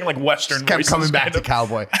kept doing like Western Just kept voices, coming back kind to of.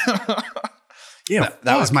 cowboy. Yeah,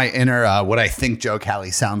 That was my inner, what I think Joe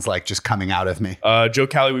Cali sounds like just coming out of me. Joe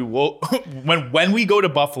Cali. We will when we go to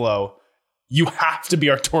Buffalo. You have to be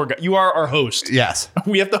our tour guide. You are our host. Yes.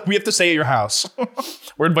 We have to stay at your house.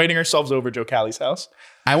 We're inviting ourselves over to Joe Cali's house.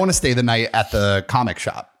 I want to stay the night at the comic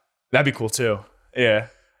shop. That'd be cool too. Yeah.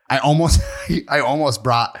 I almost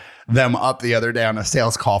brought them up the other day on a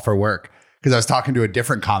sales call for work because I was talking to a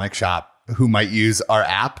different comic shop who might use our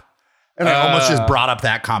app. And I almost just brought up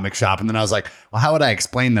that comic shop. And then I was like, well, how would I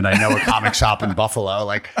explain that I know a comic shop in Buffalo?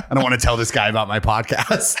 Like, I don't want to tell this guy about my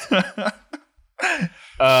podcast.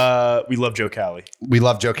 We love Joe Cali. We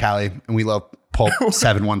love Joe Cali and we love Pulp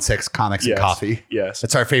 716 Comics Yes. and Coffee. Yes.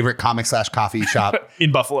 It's our favorite comic/coffee shop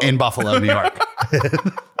In Buffalo. in Buffalo, New York. In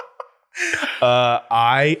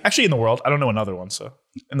the world. I don't know another one, so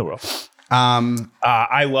in the world.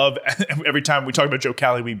 I love every time we talk about Joe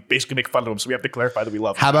Cali, we basically make fun of him, so we have to clarify that we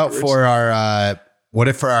love him. How about afterwards. for our, what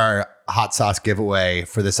if for our hot sauce giveaway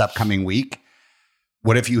for this upcoming week,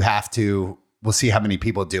 what if you have to, we'll see how many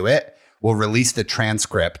people do it. We'll release the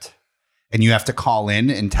transcript and you have to call in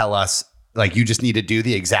and tell us, like, you just need to do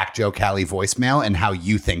the exact Joe Cali voicemail and how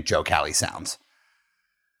you think Joe Cali sounds.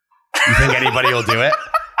 You think anybody will do it?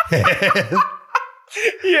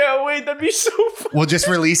 Yeah, wait, that'd be so fun. We'll just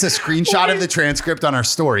release a screenshot of the transcript on our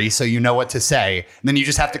story so you know what to say. And then you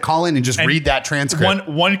just have to call in and just read that transcript.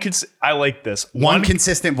 I like this. One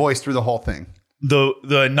consistent voice through the whole thing.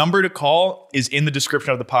 The number to call is in the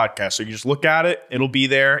description of the podcast. So you just look at it. It'll be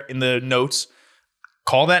there in the notes.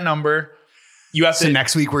 Call that number. You have So to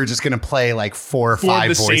next week we're just going to play like 4 or For 5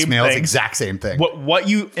 the same voicemails, thing. exact same thing. what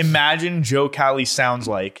you imagine Joe Cali sounds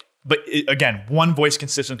like. But again, one voice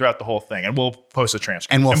consistent throughout the whole thing, and we'll post a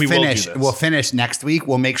transcript. And we will do finish. this. We'll finish next week.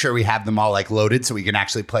 We'll make sure we have them all like loaded so we can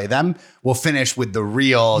actually play them. We'll finish with the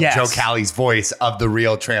real Yes. Joe Cali's voice of the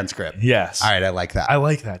real transcript. Yes. All right, I like that. I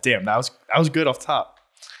like that. Damn, that was good off top.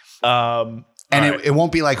 And right. it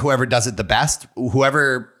won't be like whoever does it the best.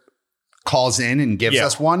 Whoever calls in and gives Yeah.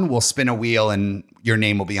 us one, we'll spin a wheel and your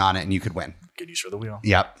name will be on it and you could win. Good use for the wheel.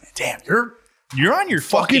 Yep. Damn, you're on your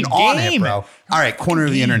Fucking fucking on game, it, bro. All right, corner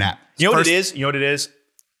of the internet. You know what First- it is? You know what it is?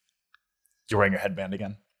 You're wearing your headband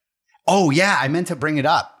again. Oh yeah, I meant to bring it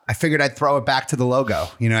up. I figured I'd throw it back to the logo.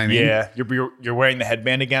 You know what I mean? Yeah, you're wearing the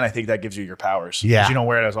headband again. I think that gives you your powers. Yeah. 'Cause you don't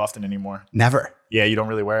wear it as often anymore. Never. Yeah, you don't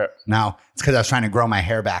really wear it. No, it's because I was trying to grow my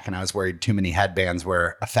hair back and I was worried too many headbands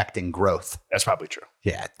were affecting growth. That's probably true.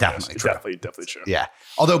 Yeah, definitely It's true. definitely true. Yeah.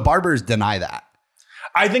 Although barbers deny that.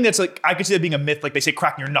 I think that's like, I could see that being a myth. Like they say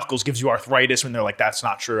cracking your knuckles gives you arthritis when they're like, that's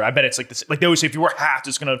not true. I bet it's like this. Like they always say if you wear hats,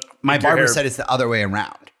 it's going to. My barber said it's the other way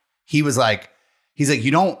around. He's like,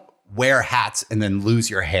 you don't wear hats and then lose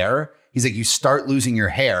your hair. He's like, you start losing your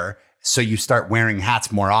hair. So you start wearing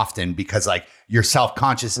hats more often because like you're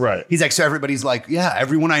self-conscious. Right. He's like, so everybody's like, yeah,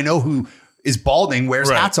 everyone I know who is balding wears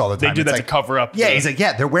hats all the time. They do It's that like, to cover up. Yeah, he's like,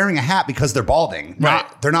 yeah, they're wearing a hat because they're balding. Right.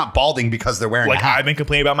 They're not balding because they're wearing like a hat. I've been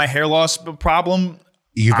complaining about my hair loss problem.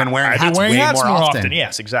 You've been wearing hats way more often.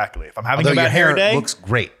 Yes, exactly. If I'm having Although a bad your hair hair day, looks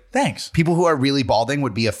great. thanks. People who are really balding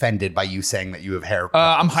would be offended by you saying that you have hair.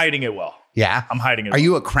 I'm hiding it well. Yeah. I'm hiding it. Are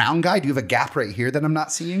you a crown guy? Do you have a gap right here that I'm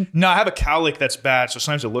not seeing? No, I have a cowlick that's bad, so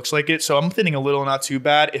sometimes it looks like it. So I'm thinning a little, not too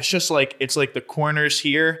bad. It's just like it's like the corners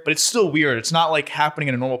here, but it's still weird. It's not like happening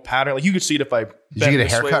in a normal pattern. Like you could see it if I Did you get a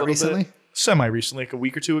haircut recently? Semi recently, like a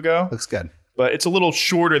week or two ago. Looks good. But it's a little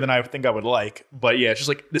shorter than I think I would like. But yeah, it's just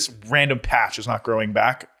like this random patch is not growing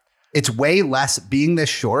back. It's way less, being this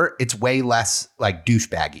short, it's way less like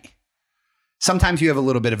douchebaggy. Sometimes you have a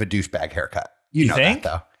little bit of a douchebag haircut. You know think? that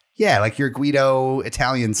though. Yeah, like your Guido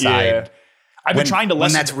Italian side. Yeah. I've been trying to when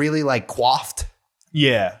lessen. that's really like coiffed.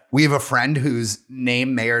 Yeah. We have a friend whose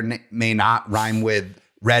name may or may not rhyme with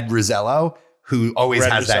Red Rosello, who always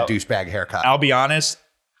Red has that Rosello. douchebag haircut. I'll be honest.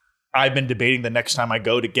 I've been debating the next time I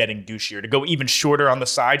go to getting douchier, to go even shorter on the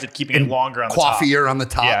sides and keeping it longer on the top. Coiffier on the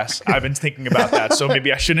top. Yes, I've been thinking about that. So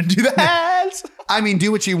maybe I shouldn't do that. I mean,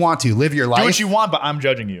 do what you want to. Live your life. Do what you want, but I'm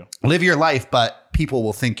judging you. Live your life, but people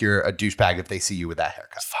will think you're a douchebag if they see you with that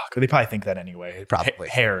haircut. Fuck, they probably think that anyway. Probably.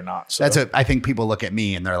 Hair or not. So. That's what I think people look at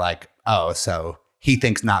me and they're like, oh, so he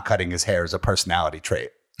thinks not cutting his hair is a personality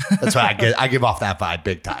trait. That's why I give off that vibe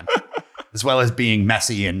big time. As well as being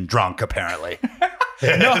messy and drunk, apparently.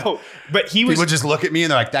 No, but he was. People just look at me and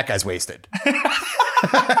they're like, that guy's wasted.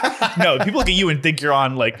 No, people look at you and think you're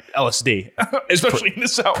on like LSD, especially in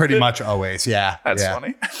this outfit. Pretty much always, yeah. That's yeah.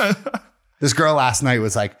 funny. This girl last night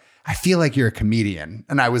was like, I feel like you're a comedian.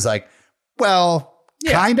 And I was like, well,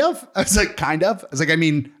 kind of. I was like, kind of. I was like, I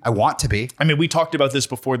mean, I want to be. I mean, we talked about this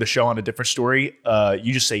before the show on a different story.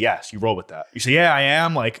 You just say yes. You roll with that. You say, yeah, I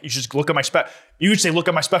am. Like, you just look at my You would say, look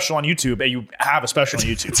at my special on YouTube, and you have a special on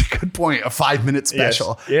YouTube. It's a good point. A 5-minute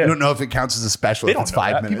special. Yes. Yeah. I don't know if it counts as a special They if don't it's know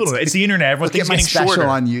 5 that. minutes. People don't know. It's the internet. Look at Everything's my getting special shorter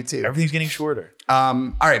on YouTube. Everything's getting shorter.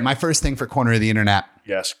 All right. My first thing for Corner of the Internet.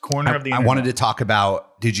 Yes. Corner of the I internet. wanted to talk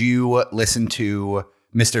about, did you listen to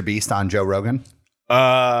Mr. Beast on Joe Rogan?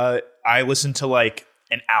 I listened to like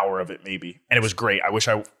an hour of it maybe, and it was great. I wish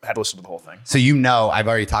I had listened to the whole thing. So you know, I've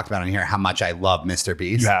already talked about on here how much I love Mr.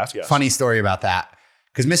 Beast. You have, yes. Funny story about that.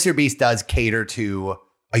 Because Mr. Beast does cater to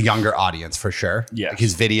a younger audience for sure. Yes. Like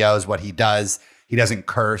his videos, what he does, he doesn't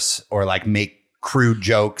curse or like make crude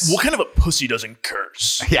jokes. What kind of a pussy doesn't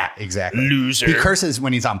curse? Yeah, exactly. Loser. He curses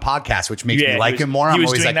when he's on podcasts, which makes me like him more. He I'm was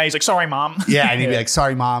always doing like, that. He's like, sorry, mom. yeah, and he'd be like,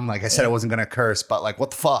 sorry, mom. Like I said, I wasn't going to curse, but like, what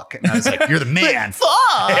the fuck? And I was like, you're the man.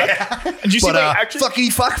 Fuck. Did you see But that actually?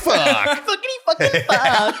 fuckity fuck. Fucking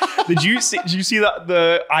fuck. Did you see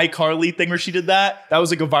the iCarly thing where she did that? That was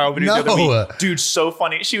like a viral video the other No. week. Dude, so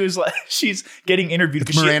funny. She was like, she's getting interviewed.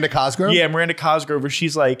 'cause Miranda Cosgrove? Yeah, Miranda Cosgrove, where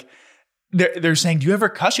she's like, they're saying, do you ever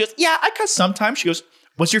cuss? She goes, yeah, I cuss sometimes. She goes,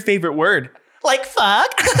 what's your favorite word? Like fuck.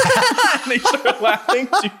 And they started laughing.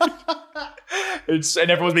 Dude. And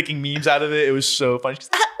everyone's making memes out of it. It was so funny. She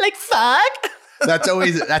goes, like fuck. That's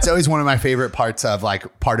always one of my favorite parts of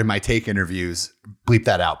like Pardon My Take interviews. Bleep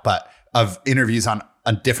that out, but of interviews on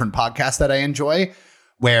a different podcast that I enjoy,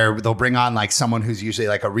 where they'll bring on like someone who's usually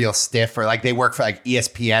like a real stiff, or like they work for like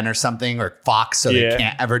ESPN or something or Fox, so they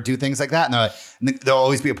can't ever do things like that. And there'll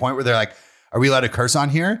always be a point where they're like, "Are we allowed to curse on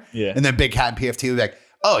here?" Yeah. And then Big Cat and PFT will be like,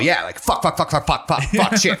 "Oh yeah, like fuck,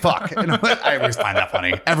 shit, fuck." And I always find that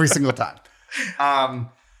funny every single time.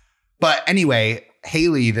 But anyway,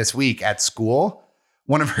 Haley this week at school,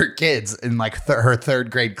 one of her kids in like her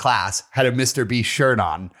third grade class had a Mr. Beast shirt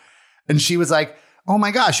on. And she was like, oh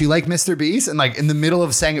my gosh, you like Mr. Beast? And like in the middle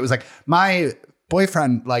of saying it was like, my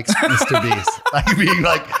boyfriend likes Mr. Beast. Like being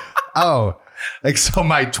like, oh, like so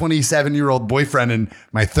my 27-year-old boyfriend and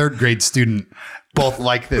my third grade student both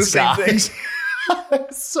like this guy. It's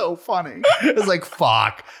so funny. It's like,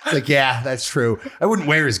 fuck. It's like, yeah, that's true. I wouldn't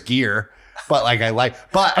wear his gear. But like I'm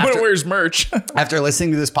gonna wear his merch. After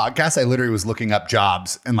listening to this podcast, I literally was looking up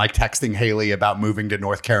jobs and like texting Haley about moving to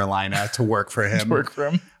North Carolina to work for him.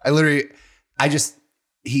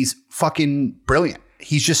 He's fucking brilliant.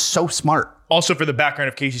 He's just so smart. Also, for the background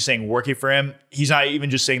of Casey saying working for him, he's not even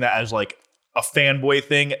just saying that as like a fanboy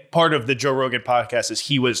thing. Part of the Joe Rogan podcast is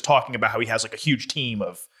he was talking about how he has like a huge team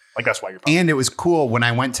of like, that's why you're And it was cool when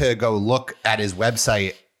I went to go look at his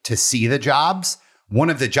website to see the jobs. One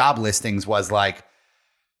of the job listings was like,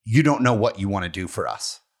 you don't know what you want to do for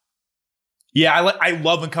us. Yeah, I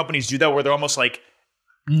love when companies do that where they're almost like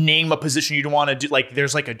name a position you don't want to do. Like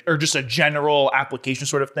there's like or just a general application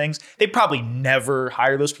sort of things. They probably never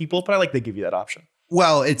hire those people, but I like they give you that option.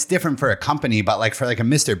 Well, it's different for a company, but like for like a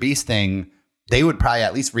Mr. Beast thing, they would probably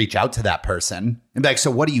at least reach out to that person and be like,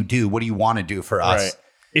 so what do you do? What do you want to do for us? Right.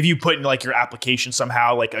 If you put in like your application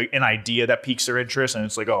somehow, like an idea that piques their interest and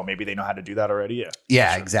it's like, oh, maybe they know how to do that already. Yeah.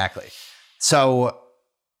 Yeah, sure. Exactly. So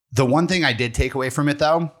the one thing I did take away from it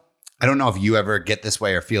though, I don't know if you ever get this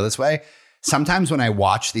way or feel this way. Sometimes when I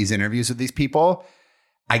watch these interviews with these people,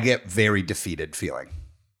 I get very defeated feeling.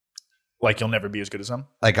 Like you'll never be as good as them?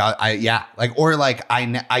 Like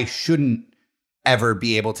I shouldn't ever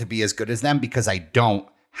be able to be as good as them because I don't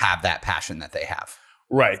have that passion that they have.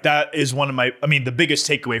 Right. That is one of the biggest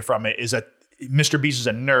takeaway from it is that Mr. Beast is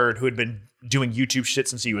a nerd who had been doing YouTube shit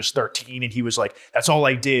since he was 13. And he was like, that's all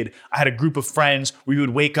I did. I had a group of friends. We would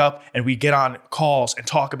wake up and we'd get on calls and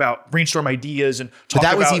talk about, brainstorm ideas and talk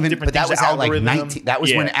about different things. That was at like 19. That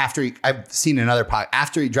was when after I've seen another podcast.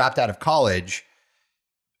 After he dropped out of college,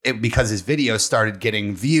 because his videos started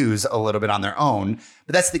getting views a little bit on their own.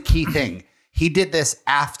 But that's the key thing. He did this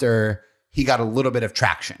after he got a little bit of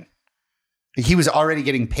traction. He was already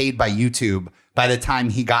getting paid by YouTube by the time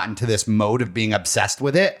he got into this mode of being obsessed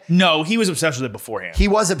with it. No, he was obsessed with it beforehand. He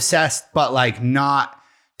was obsessed, but like not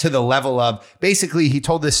to the level of, basically he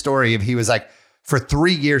told this story of, he was like, for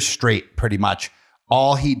 3 years straight, pretty much,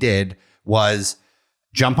 all he did was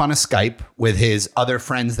jump on a Skype with his other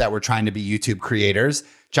friends that were trying to be YouTube creators,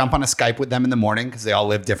 jump on a Skype with them in the morning because they all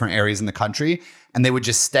live different areas in the country. And they would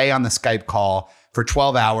just stay on the Skype call for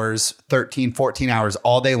 12 hours, 13, 14 hours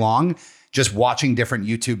all day long, just watching different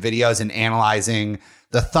YouTube videos and analyzing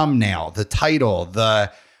the thumbnail, the title,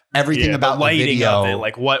 the everything about the lighting video. of it,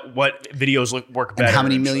 like what videos work better. And how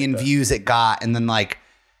many shit million like that. views it got. And then like,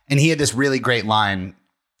 and he had this really great line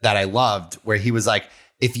that I loved where he was like,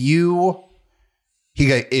 if you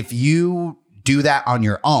do that on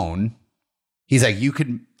your own, he's like, you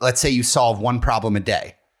could, let's say you solve one problem a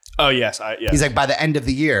day. Oh, yes. He's like, by the end of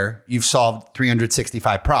the year, you've solved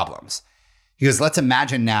 365 problems. He goes, let's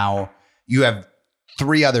imagine now you have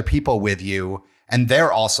 3 other people with you and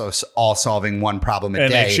they're also all solving one problem a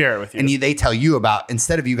And day. they share it with you. And they tell you about,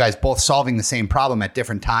 instead of you guys both solving the same problem at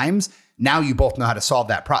different times, now you both know how to solve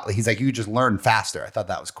that problem. He's like, you just learn faster. I thought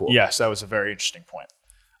that was cool. Yes, that was a very interesting point.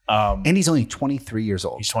 And he's only 23 years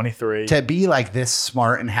old. He's 23. To be like this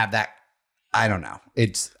smart and have that, I don't know.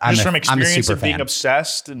 I'm Just from a experience super of being fan.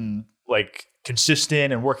 obsessed and like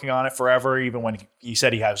consistent and working on it forever, even when he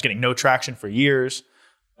said he was getting no traction for years.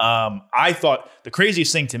 I thought the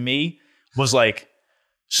craziest thing to me was like,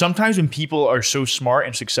 sometimes when people are so smart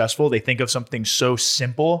and successful, they think of something so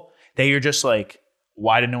simple that you're just like,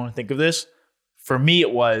 why did no one think of this? For me,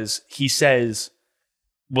 it was, he says,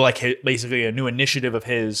 well, like basically a new initiative of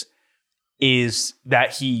his is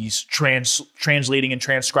that he's translating and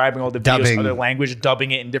transcribing all the videos in other language,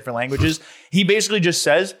 dubbing it in different languages. He basically just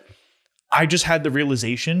says, I just had the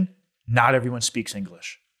realization not everyone speaks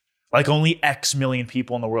English. Like only X million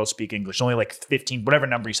people in the world speak English. Only like 15, whatever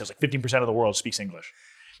number he says, like 15% of the world speaks English.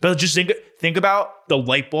 But just think about the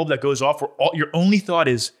light bulb that goes off where your only thought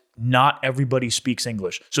is not everybody speaks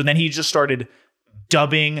English. So then he just started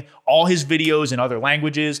dubbing all his videos in other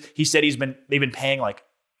languages. He said they've been paying like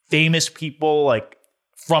famous people like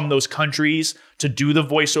from those countries to do the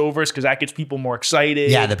voiceovers because that gets people more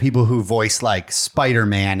excited. Yeah, the people who voice like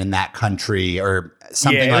Spider-Man in that country or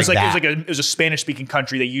something like that. It was a Spanish-speaking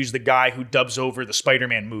country. They used the guy who dubs over the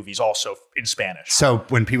Spider-Man movies also in Spanish. So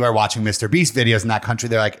when people are watching Mr. Beast videos in that country,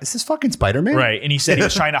 they're like, is this fucking Spider-Man? Right. And he said he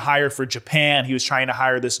was trying to hire for Japan. He was trying to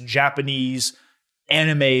hire this Japanese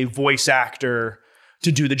anime voice actor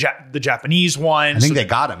to do the Japanese one. I think they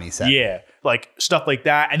got him, he said. Yeah, like stuff like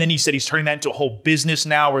that. And then he said he's turning that into a whole business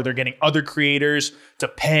now where they're getting other creators to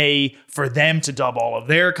pay for them to dub all of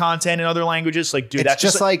their content in other languages. Like, dude, It's that's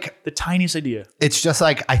just like the tiniest idea. It's just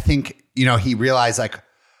like, I think, he realized like,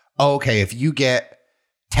 oh, okay, if you get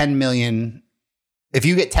 10 million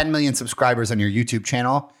subscribers on your YouTube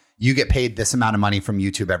channel, you get paid this amount of money from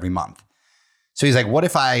YouTube every month. So he's like, what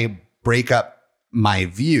if I break up my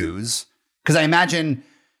views? Because I imagine,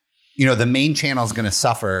 the main channel is going to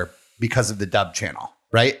suffer because of the dub channel,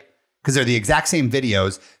 right? Because they're the exact same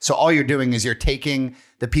videos. So all you're doing is you're taking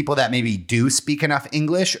the people that maybe do speak enough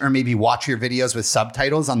English or maybe watch your videos with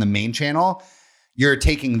subtitles on the main channel. You're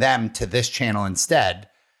taking them to this channel instead.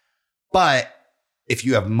 But if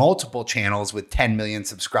you have multiple channels with 10 million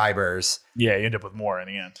subscribers. Yeah, you end up with more in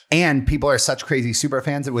the end. And people are such crazy super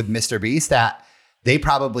fans with Mr. Beast that they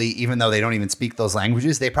probably, even though they don't even speak those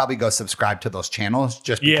languages, they probably go subscribe to those channels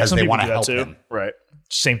just because they want to help them. Right.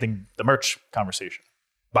 Same thing, the merch conversation.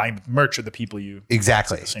 Buying merch of the people you...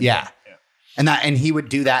 Exactly. Yeah. Thing. And he would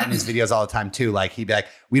do that in his videos all the time too. Like he'd be like,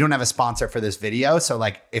 we don't have a sponsor for this video. So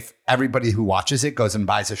like if everybody who watches it goes and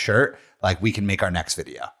buys a shirt, like we can make our next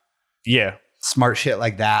video. Yeah. Smart shit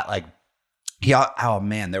like that. Like oh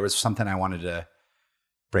man, there was something I wanted to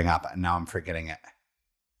bring up and now I'm forgetting it.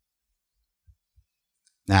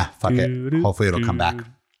 Nah, fuck it. Hopefully it'll come back.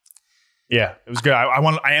 Yeah, it was good.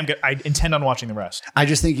 I intend on watching the rest. I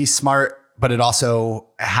just think he's smart, but it also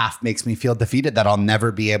half makes me feel defeated that I'll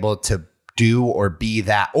never be able to do or be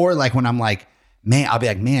that. Or like when I'm like, man, I'll be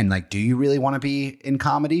like, man, like, do you really want to be in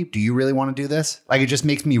comedy? Do you really want to do this? Like, it just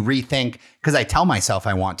makes me rethink because I tell myself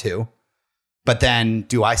I want to, but then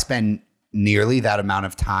do I spend nearly that amount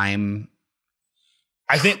of time?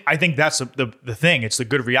 I think that's the thing. It's the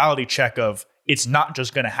good reality check of it's not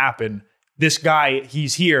just going to happen. This guy,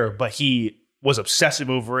 he's here, but he was obsessive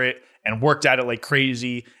over it and worked at it like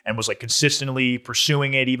crazy and was like consistently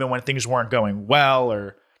pursuing it even when things weren't going well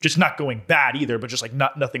or just not going bad either, but just like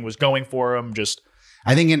nothing was going for him.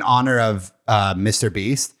 I think in honor of Mr.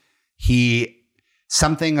 Beast,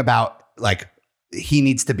 something about like he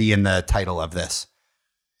needs to be in the title of this.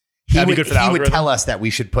 That'd be good for the he would algorithm. tell us that we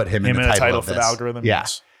should put him in the title of for this. the algorithm. Yeah.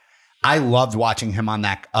 Yes. I loved watching him on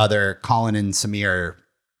that other Colin and Samir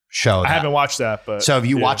show. I haven't watched that, but So if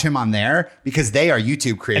you yeah. watch him on there, because they are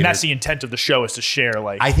YouTube creators. and that's the intent of the show is to share.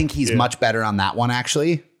 Like, I think he's yeah. much better on that one,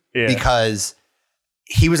 actually, Yeah. because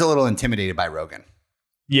he was a little intimidated by Rogan.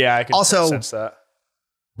 Yeah, I can Also- sense that.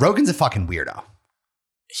 Rogan's a fucking weirdo.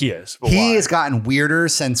 He is. But He why? has gotten weirder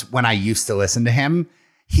since when I used to listen to him.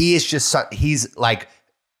 He is just, he's like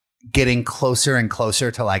getting closer and closer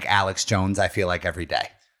to like Alex Jones, I feel like every day.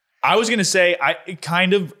 I was gonna say I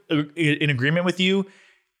kind of in agreement with you.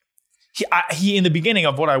 He in the beginning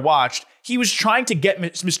of what I watched, he was trying to get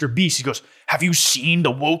Mr. Beast. He goes, "Have you seen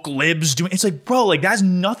the woke libs doing?" It's like, bro, like that's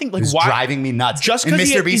nothing. Like, It's why? driving me nuts. Just And because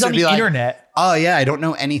he's on would the be like, internet. oh yeah, I don't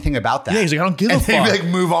know anything about that. Yeah, he's like, I don't give a and then he'd fuck. be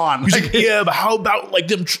like, move on. He's Like, like, yeah, but how about like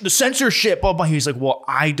the censorship? Blah, blah. He's like, well,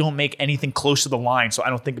 I don't make anything close to the line, so I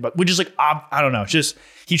don't think about. Which is like, I don't know. It's just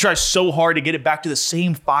he tries so hard to get it back to the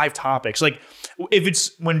same 5 topics. Like, if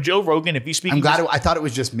it's when Joe Rogan, if he's speaking, I'm glad I thought it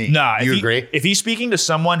was just me. Nah, you if agree? If he's speaking to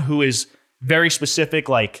someone who is very specific,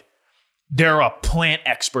 like they're a plant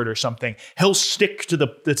expert or something, he'll stick to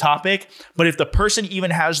the topic. But if the person even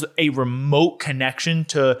has a remote connection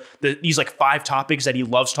to these like 5 topics that he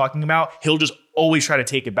loves talking about, he'll just always try to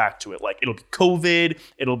take it back to it. Like it'll be COVID,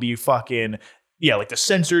 it'll be fucking, yeah, like the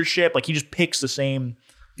censorship. Like he just picks the same.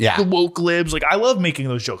 Yeah. The woke libs. Like I love making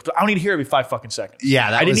those jokes, but I don't need to hear it every 5 fucking seconds.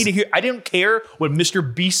 Yeah, I didn't need to hear. I didn't care what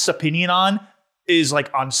Mr. Beast's opinion is like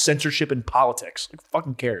on censorship and politics. Like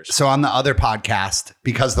fucking cares. So on the other podcast,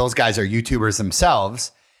 because those guys are YouTubers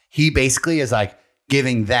themselves, he basically is like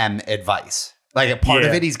giving them advice. Like a part of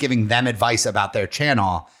Yeah. it, he's giving them advice about their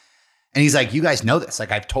channel. And he's like, you guys know this.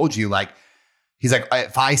 Like I've told you, like, he's like,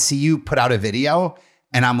 if I see you put out a video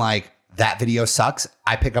and I'm like, that video sucks,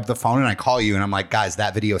 I pick up the phone and I call you and I'm like, guys,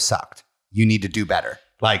 that video sucked. You need to do better.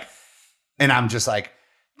 Like, and I'm just like,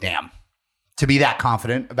 damn. To be that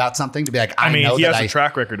confident about something, to be like, I mean, know he that has a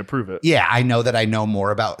track record to prove it. yeah, I know that I know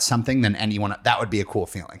more about something than anyone. That would be a cool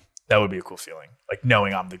feeling. That would be a cool feeling. Like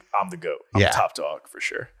knowing I'm the goat. I'm Yeah. the top dog for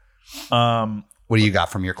sure. What do you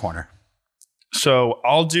got from your corner? So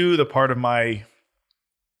I'll do the part of my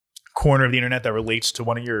corner of the internet that relates to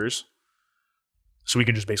one of yours. So we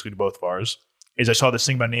can just basically do both of ours. Is I saw this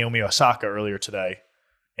thing about Naomi Osaka earlier today,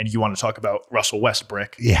 and you want to talk about Russell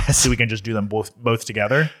Westbrook. Yes. So we can just do them both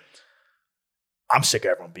together. I'm sick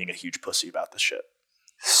of everyone being a huge pussy about this shit.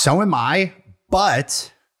 So am I,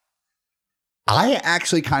 but I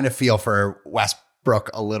actually kind of feel for Westbrook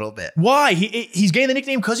a little bit. Why? He's getting the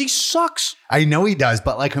nickname because he sucks. I know he does,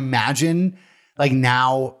 but like imagine like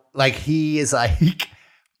now, like he is like,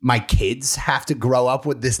 my kids have to grow up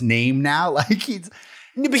with this name now.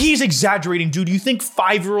 Like But he's exaggerating, dude. You think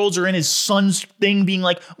 5-year-olds are in his son's thing being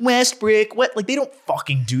like, Westbrook, what? Like, they don't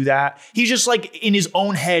fucking do that. He's just like in his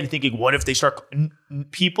own head thinking, what if they start...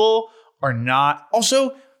 People are not...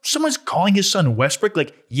 Also, someone's calling his son Westbrook.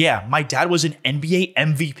 Like, yeah, my dad was an NBA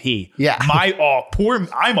MVP. Yeah.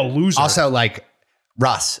 I'm a loser. also like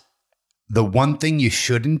Russ. The one thing you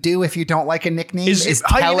shouldn't do if you don't like a nickname Is is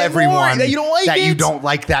hide tell it everyone more that you don't like you it. don't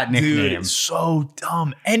like that nickname. Dude, it's so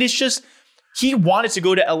dumb. And it's just, he wanted to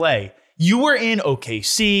go to LA. You were in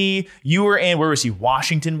OKC. You were in, where was he?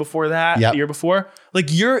 Washington before that? Yep. The year before? Like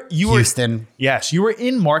you were. Houston. Yes. You were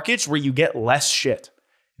in markets where you get less shit.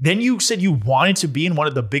 Then you said you wanted to be in one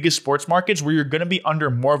of the biggest sports markets where you're going to be under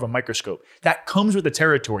more of a microscope. That comes with the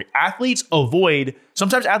territory.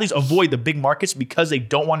 Sometimes athletes avoid the big markets because they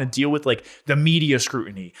don't want to deal with like the media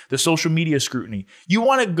scrutiny, the social media scrutiny. You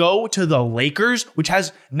want to go to the Lakers, which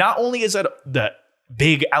has, not only is that the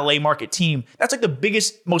big LA market team, that's like the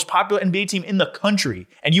biggest, most popular NBA team in the country.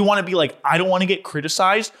 And you want to be like, I don't want to get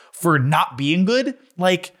criticized for not being good.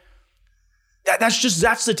 Like,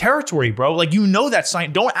 that's the territory, bro. Like, you know that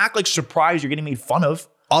sign. Don't act like surprised you're getting made fun of.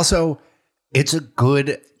 Also, it's a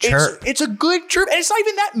good chirp. It's a good chirp. And it's not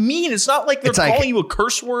even that mean. It's not like they're It's like- calling you a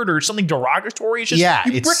curse word or something derogatory. It's just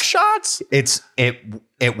you brick shots.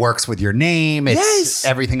 It works with your name. It's Yes.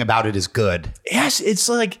 everything about it is good. Yes, it's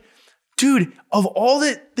like, dude, of all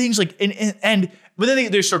the things, like, but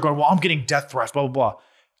then they start going, well, I'm getting death threats, blah, blah, blah.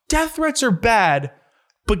 Death threats are bad,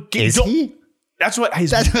 but Is he? That's what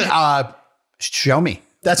his Show me.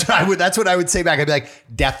 That's what I would say back. I'd be like,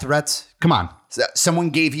 death threats. Come on.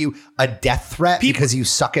 Someone gave you a death threat because you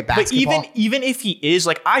suck at basketball. But even if he is,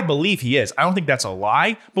 like, I believe he is. I don't think that's a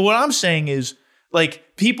lie. But what I'm saying is,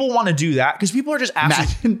 like, people want to do that because people are just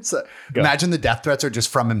asking. Imagine the death threats are just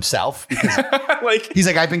from himself. Because like, he's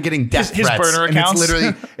like, I've been getting death his threats. burner and accounts.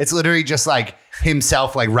 It's literally just like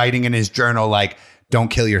himself, like writing in his journal, like, don't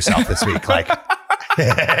kill yourself this week. Like,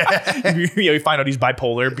 You find out he's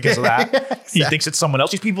bipolar because of that. Exactly. He thinks it's someone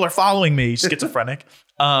else. These people are following me. He's schizophrenic.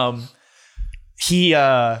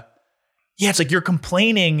 It's like you're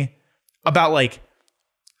complaining about like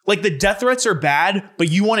the death threats are bad, but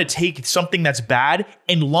you want to take something that's bad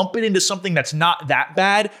and lump it into something that's not that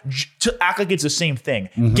bad to act like it's the same thing.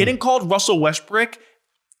 Getting called Russell Westbrook,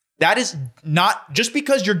 that is not just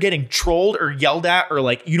because you're getting trolled or yelled at or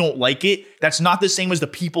like you don't like it. That's not the same as the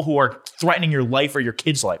people who are threatening your life or your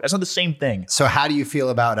kid's life. That's not the same thing. So how do you feel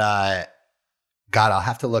about, God, I'll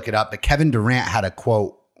have to look it up, but Kevin Durant had a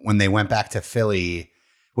quote when they went back to Philly,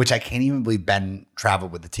 which I can't even believe Ben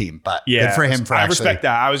traveled with the team, but good for him for I actually. respect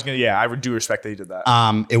that. I do respect that he did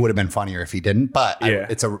that. It would have been funnier if he didn't, but Yeah.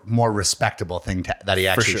 it's a more respectable thing that he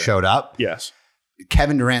actually sure. showed up. Yes.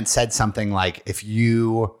 Kevin Durant said something like, if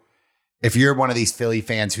you're one of these Philly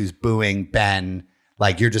fans who's booing Ben,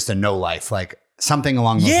 like you're just a no life, like something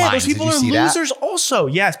along those Yeah, lines. those people Did are you see losers that? also.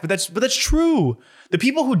 Yes, but that's true. The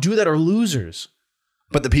people who do that are losers.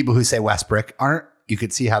 But the people who say Westbrook aren't, you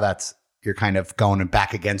could see how you're kind of going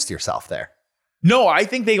back against yourself there. No, I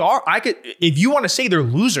think they are. If you want to say they're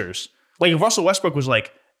losers, like if Russell Westbrook was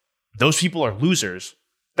like, those people are losers,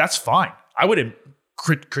 that's fine. I wouldn't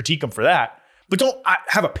critique them for that. But don't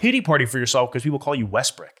have a pity party for yourself because people call you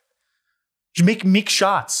Westbrook. Just make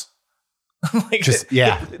shots. Like Just,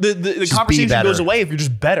 yeah. The Just conversation be better. goes away if you're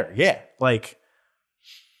just better. Yeah. Like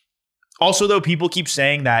also though, people keep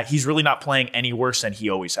saying that he's really not playing any worse than he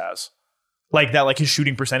always has. Like that, like his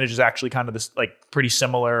shooting percentage is actually kind of this like pretty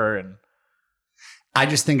similar. And I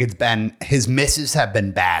just think his misses have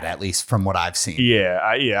been bad, at least from what I've seen.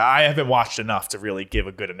 I haven't watched enough to really give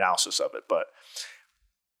a good analysis of it. But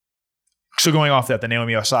so going off that, the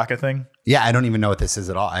Naomi Osaka thing. Yeah, I don't even know what this is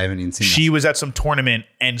at all. I haven't even seen She this. was at some tournament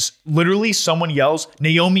and literally someone yells,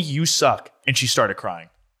 "Naomi, you suck." And she started crying.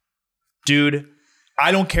 Dude,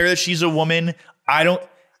 I don't care that she's a woman.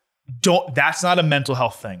 That's not a mental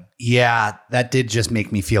health thing. Yeah, that did just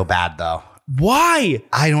make me feel bad though. Why?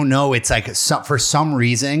 I don't know. It's like for some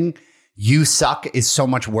reason, you suck is so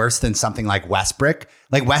much worse than something like Westbrook.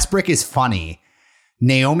 Like Westbrook is funny.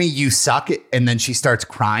 Naomi, you suck. And then she starts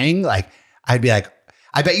crying. Like I'd be like,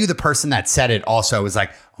 I bet you the person that said it also was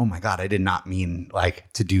like, oh my God, I did not mean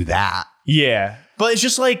like to do that. Yeah. But it's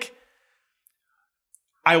just like,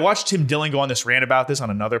 I watched Tim Dillon go on this rant about this on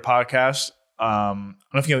another podcast. I don't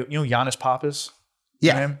know if you know Giannis Papas.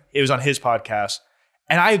 Yeah. Him? It was on his podcast.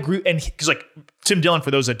 And I agree. And because like Tim Dillon,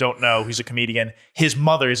 for those that don't know, he's a comedian. His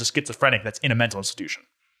mother is a schizophrenic that's in a mental institution.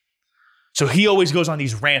 So he always goes on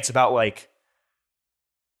these rants about like,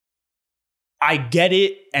 I get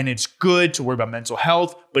it and it's good to worry about mental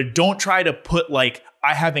health, but don't try to put like,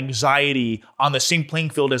 I have anxiety on the same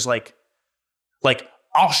playing field as like,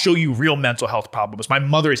 I'll show you real mental health problems. My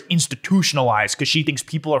mother is institutionalized because she thinks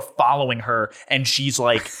people are following her and she's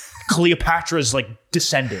like Cleopatra's like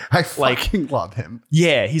descendant. I like, fucking love him.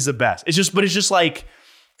 yeah, he's the best. It's just like,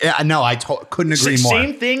 Yeah, no, I couldn't agree more.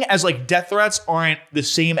 same thing as like death threats aren't the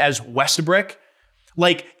same as Westbrook.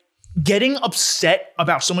 Like getting upset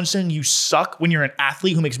about someone saying you suck when you're an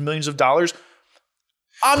athlete who makes millions of dollars.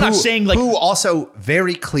 I'm not saying like, who also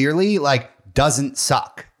very clearly like doesn't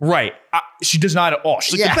suck. right. She does not at all.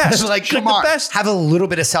 She's like the best. Like, She's come like on, the best. have a little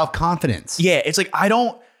bit of self-confidence. Yeah, it's like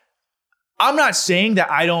I'm not saying that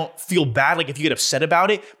I don't feel bad, like if you get upset about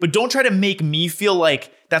it, but don't try to make me feel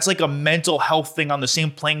like that's like a mental health thing on the same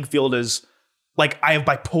playing field as like I have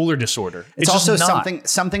bipolar disorder. It's just also not.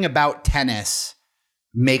 something about tennis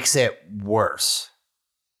makes it worse.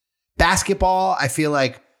 Basketball, I feel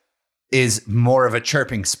like, is more of a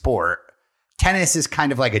chirping sport. Tennis is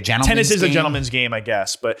kind of like a gentleman's game. Tennis is a gentleman's game, I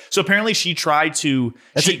guess. But so apparently she tried to.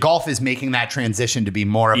 Golf is making that transition to be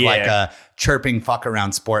more of Yeah. like a chirping fuck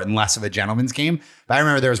around sport and less of a gentleman's game. But I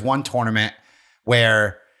remember there was one tournament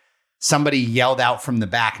where somebody yelled out from the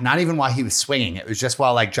back, not even while he was swinging. It was just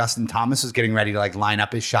while like Justin Thomas was getting ready to like line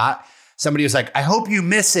up his shot. Somebody was like, I hope you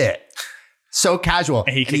miss it. So casual.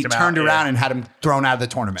 And he kicked him out, turned yeah. around and had him thrown out of the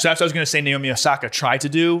tournament. So that's what I was going to say. Naomi Osaka tried to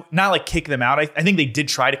do, not like kick them out. I think they did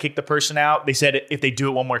try to kick the person out. They said if they do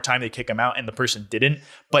it one more time, they kick them out, and the person didn't.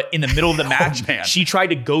 But in the middle of the match, man. she tried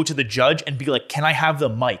to go to the judge and be like, "Can I have the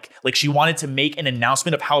mic?" Like she wanted to make an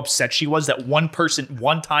announcement of how upset she was that one person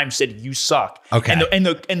one time said you suck. Okay. And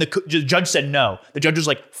the judge said no. The judge was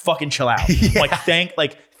like, "Fucking chill out." Like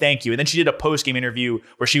thank you. And then she did a post game interview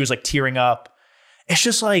where she was like tearing up. It's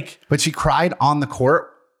just like. But she cried on the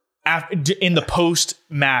court. In the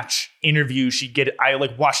post-match interview, I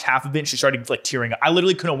like watched half of it and she started like tearing up. I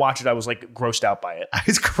literally couldn't watch it. I was like grossed out by it. I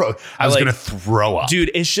was gross. I was like- going to throw up.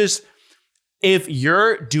 Dude, it's just, if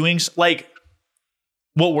you're doing like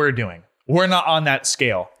what we're doing, We're not on that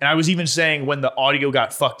scale. And I was even saying when the audio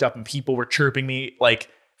got fucked up and people were chirping me, like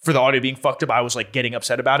for the audio being fucked up, I was like getting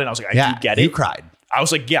upset about it. And I was like, I do get it. You cried. I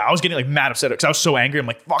was like, I was getting like mad upset because I was so angry. I'm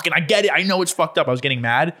like, fucking, I get it. I know it's fucked up. I was getting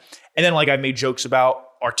mad. And then like I made jokes about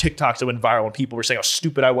our TikToks that went viral and people were saying how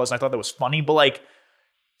stupid I was. And I thought that was funny. But like,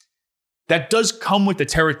 that does come with the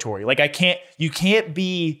territory. Like you can't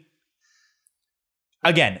be,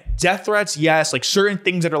 again, death threats, yes, like certain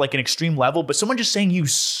things that are like an extreme level, but someone just saying you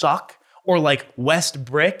suck or like West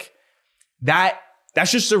Brick,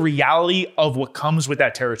 that's just the reality of what comes with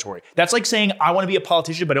that territory. That's like saying I want to be a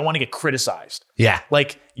politician, but I don't want to get criticized. Yeah.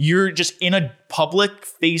 Like you're just in a public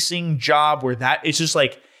facing job where that it's just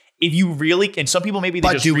like, if you really, and some people maybe they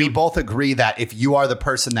But just do we both agree that if you are the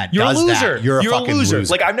person that you're does a loser. that, you're a fucking loser?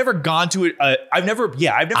 Like I've never gone to it. I've never.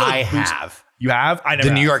 I have. You have? I never.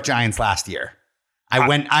 The New have. York Giants last year.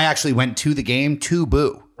 I actually went to the game to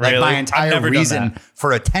boo. Like Really? my I've entire never done reason that.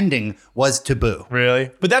 for attending was to boo.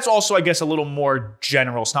 Really? But that's also, I guess, a little more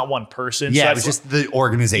general. It's not one person. Yeah, So it was just the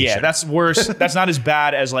organization. yeah, that's worse. That's not as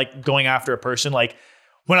bad as like going after a person. Like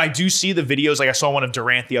when I do see the videos, like I saw one of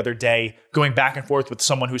Durant the other day going back and forth with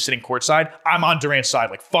someone who's sitting courtside. I'm on Durant's side.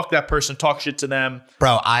 Like fuck that person. Talk shit to them.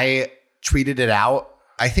 Bro, I tweeted it out.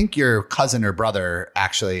 I think your cousin or brother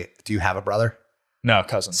actually. Do you have a brother? No,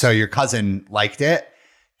 cousins. So your cousin liked it.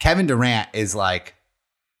 Kevin Durant is like,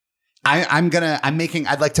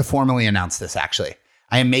 I'd like to formally announce this actually.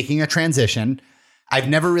 I am making a transition. I've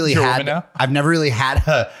never really You're a woman now? had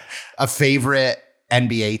a favorite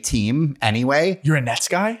NBA team anyway. You're a Nets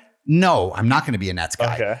guy? No, I'm not going to be a Nets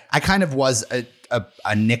guy. Okay. I kind of was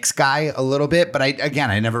a Knicks guy a little bit, but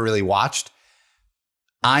I never really watched.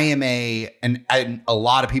 I am and a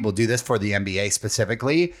lot of people do this for the NBA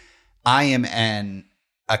specifically. I am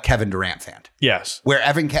a Kevin Durant fan. Yes.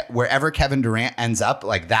 Wherever Kevin Durant ends up,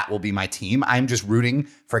 like that will be my team. I'm just rooting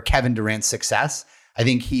for Kevin Durant's success. I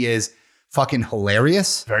think he is fucking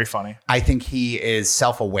hilarious. Very funny. I think he is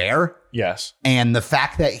self-aware. Yes. And the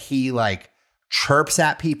fact that he like chirps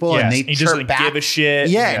at people Yes. and they He chirp doesn't back. give a shit.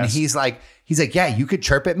 Yeah. Yes. And he's like, yeah, you could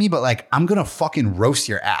chirp at me, but like, I'm going to fucking roast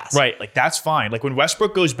your ass. Right. Like that's fine. Like when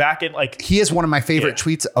Westbrook goes back and like He is one of my favorite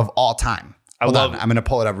tweets of all time. Hold love on. it. I'm going to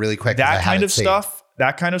pull it up really quick. 'cause I that have kind it of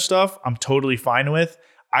saved. stuff, I'm totally fine with.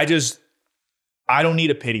 I don't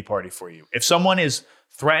need a pity party for you. If someone is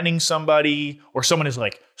threatening somebody or someone is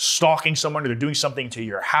like stalking someone or they're doing something to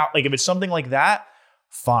your house, like if it's something like that,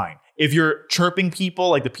 fine. If you're chirping people,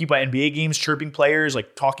 like the people at NBA games, chirping players,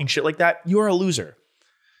 like talking shit like that, you're a loser.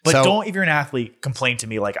 But So- don't, if you're an athlete, complain to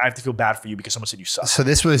me like I have to feel bad for you because someone said you suck. So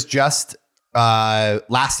this was just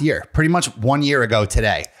last year, pretty much 1 year ago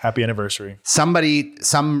today. Happy anniversary.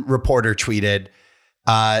 Some reporter tweeted,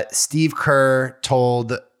 Steve Kerr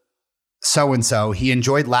told so-and-so he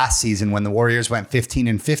enjoyed last season when the Warriors went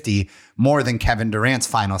 15-50 more than Kevin Durant's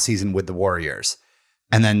final season with the Warriors.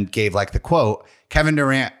 And then gave like the quote. Kevin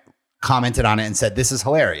Durant commented on it and said, "This is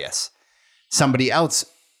hilarious." Somebody else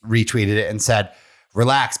retweeted it and said,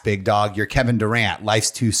 "Relax, big dog. You're Kevin Durant.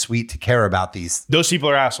 Life's too sweet to care about these." Those people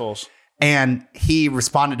are assholes. And he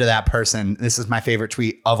responded to that person. This is my favorite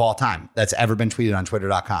tweet of all time that's ever been tweeted on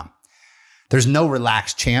twitter.com. "There's no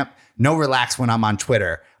relax, champ. No relax when I'm on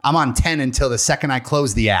Twitter. I'm on 10 until the second I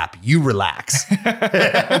close the app. You relax."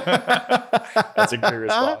 That's a great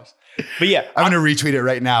response. But yeah, I'm going to retweet it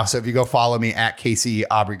right now. So if you go follow me at Casey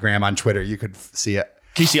Aubrey Graham on Twitter, you could see it.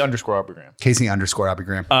 Casey_Aubrey Casey_Aubrey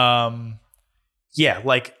Graham. Yeah,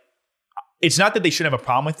 like it's not that they shouldn't have a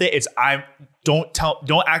problem with it. It's don't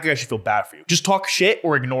act like I should feel bad for you. Just talk shit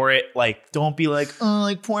or ignore it. Like don't be like, oh,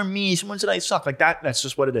 like poor me. Someone said I suck. Like that. That's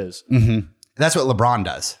just what it is. That's what LeBron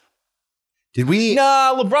does. Did we?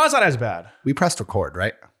 Nah, LeBron's not as bad. We pressed record,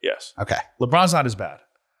 right? Yes. Okay. LeBron's not as bad.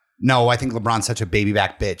 No, I think LeBron's such a baby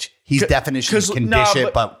back bitch. He's definition 'cause- can nah, dish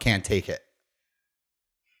it, but can't take it.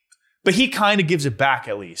 But he kind of gives it back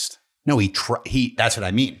at least. No, that's what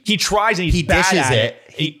I mean. He tries and he's He bad dishes at it.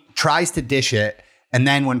 He tries to dish it. And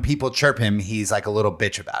then when people chirp him, he's like a little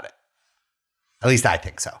bitch about it. At least I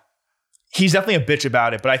think so. He's definitely a bitch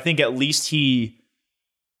about it, but I think at least he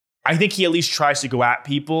at least tries to go at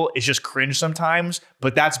people. It's just cringe sometimes,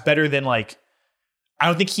 but that's better than like, I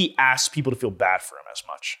don't think he asks people to feel bad for him as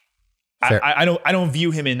much. Fair. I don't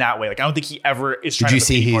view him in that way. Like I don't think he ever is trying Did you to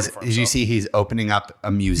see pity party for did you himself. see he's opening up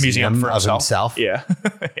a museum for of himself? Yeah.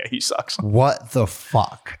 Yeah, he sucks. What the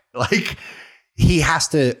fuck? Like he has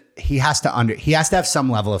to have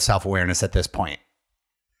some level of self-awareness at this point.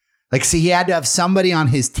 Like, see, he had to have somebody on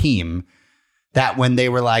his team that when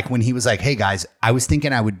he was like, "Hey guys, I was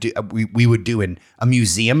thinking we would do a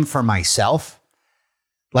museum for myself."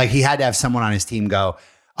 Like he had to have someone on his team go,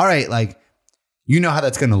 "All right, like, you know how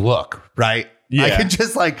that's going to look, right? Yeah. Like, it's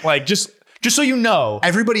just like just so you know.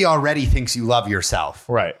 everybody already thinks you love yourself.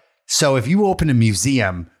 Right. So if you open a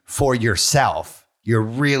museum for yourself, you're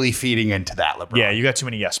really feeding into that, LeBron. Yeah, you got too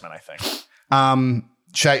many yes men, I think.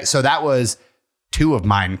 So that was 2 of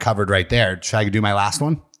mine covered right there. Should I do my last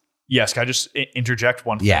one? Yes, can I just interject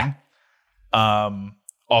one Yeah. thing?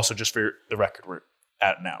 Also, just for the record, we're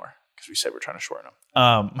at an hour because we said we're trying to shorten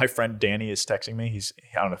them. My friend Danny is texting me.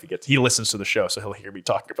 I don't know if he listens to the show, so he'll hear me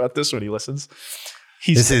talking about this when he listens.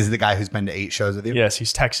 This is the guy who's been to 8 shows with you? Yes,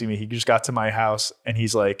 he's texting me. He just got to my house and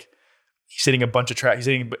he's like, he's hit a bunch of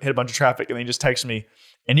traffic, and then he just texted me,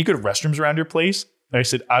 any good restrooms around your place? And I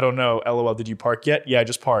said, I don't know. LOL, did you park yet? Yeah, I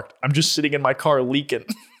just parked. I'm just sitting in my car leaking.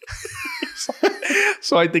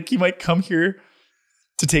 So I think he might come here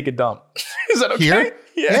to take a dump. Is that okay? Here?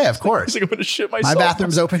 Yeah, of course. He's like, I'm going to shit My myself.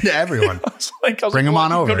 bathroom's open to everyone. I was like, Bring him on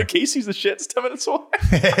 "Well, over." Go to Casey's, the shit's 10 minutes away.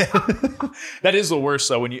 That is the worst,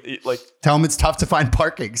 though, when you like. Tell him it's tough to find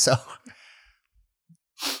parking. So,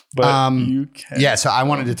 But you can. yeah. So I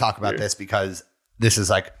wanted to talk about this because this is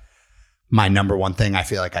like my number one thing I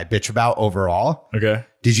feel like I bitch about overall. Okay.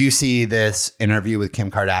 Did you see this interview with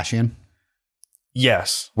Kim Kardashian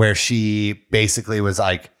Yes. where she basically was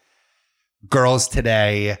like, girls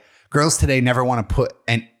today never want to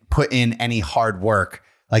put in any hard work.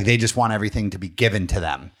 Like they just want everything to be given to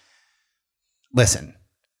them. Listen,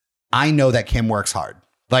 I know that Kim works hard.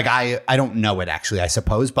 Like I don't know it actually, I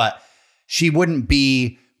suppose, but she wouldn't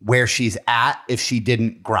be where she's at if she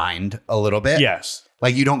didn't grind a little bit. Yes.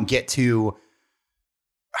 Like you don't get to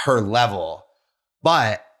her level,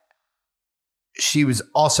 but she was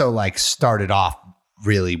also like started off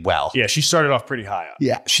really well. Yeah, she started off pretty high up.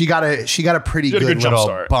 Yeah, she got a pretty She had a good good jump little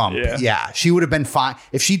start. bump. Yeah. Yeah, she would have been fine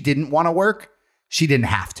if she didn't want to work. She didn't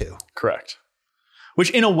have to. Correct. Which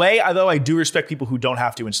in a way, although I do respect people who don't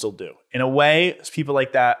have to and still do. In a way, people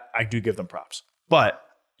like that, I do give them props. But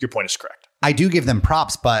your point is correct. I do give them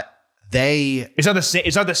props, but It's not the same.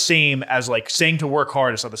 It's not the same as like saying to work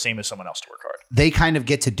hard. It's not the same as someone else to work hard. they kind of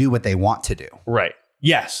get to do what they want to do. Right.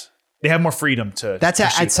 Yes. They have more freedom to. That's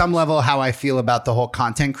pursue at some level how I feel about the whole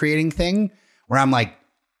content creating thing, where I'm like,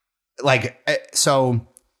 so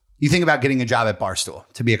you think about getting a job at Barstool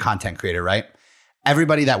to be a content creator, right?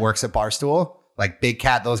 Everybody that works at Barstool, like Big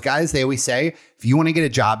Cat, those guys, they always say, if you want to get a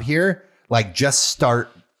job here, like just start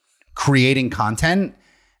creating content.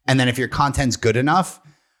 And then if your content's good enough,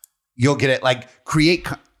 you'll get it. Like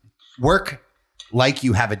work like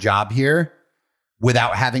you have a job here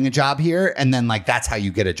without having a job here. And then like, that's how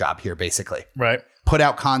you get a job here, basically. Right. Put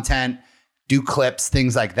out content, do clips,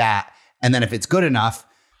 things like that. And then if it's good enough,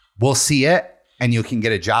 we'll see it and you can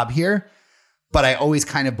get a job here. But I always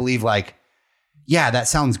kind of believe like, yeah, that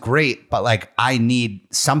sounds great, but like I need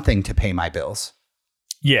something to pay my bills.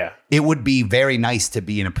 Yeah. It would be very nice to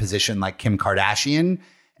be in a position like Kim Kardashian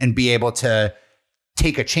and be able to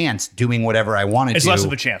take a chance doing whatever I want to do. It's less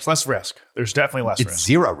of a chance, less risk. There's definitely less It's risk.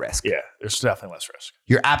 zero risk. Yeah, there's definitely less risk.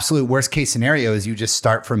 Your absolute worst case scenario is you just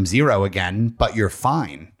start from zero again, but you're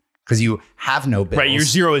fine because you have no bills. Right, your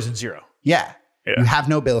zero isn't zero. Yeah. Yeah. You have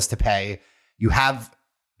no bills to pay. You have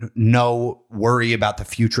no worry about the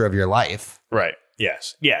future of your life. Right.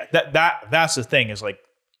 Yes. Yeah. That's the thing is like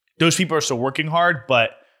those people are still working hard,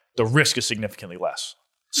 but the risk is significantly less.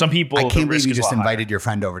 Some people, I the can't risk believe you is a just lot invited higher. your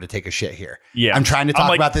friend over to take a shit here. Yeah. I'm trying to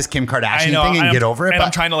talk about this Kim Kardashian thing and get over it. And but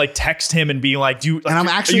I'm trying to like text him and be like, "Do you?" Like, and I'm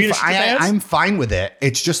are actually, you gonna shit your pants? I'm fine with it.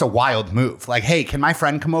 It's just a wild move. Like, hey, can my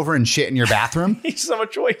friend come over and shit in your bathroom? He doesn't have a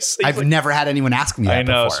choice. He's I've like, never had anyone ask me that I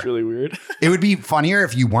know before. it's really weird. It would be funnier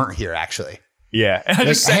if you weren't here, actually. Yeah. And I Like,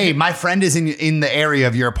 just said, hey, my friend is in the area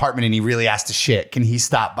of your apartment and he really asked to shit. Can he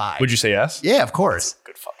stop by? would you say yes? Yeah, of course.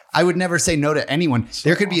 Good fucking. I would never say no to anyone.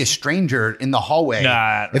 There could be a stranger in the hallway.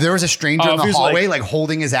 Nah. If there was a stranger Oh, in if the he's hallway, like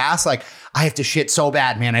holding his ass, like, I have to shit so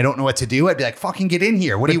bad, man. I don't know what to do. I'd be like, fucking get in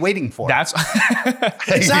here. What are you waiting for? That's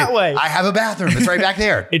it's that way. I have a bathroom. It's right back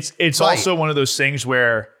there. It's Right. also one of those things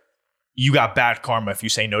where you got bad karma if you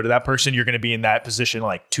say no to that person. You're going to be in that position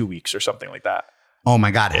like 2 weeks or something like that. Oh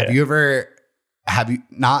my God. Yeah. Have you ever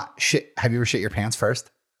shit your pants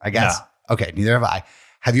first? I guess. No. Okay. Neither have I.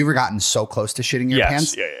 Have you ever gotten so close to shitting your Yes.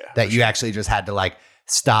 pants Yeah, that you actually just had to like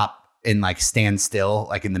stop and like stand still,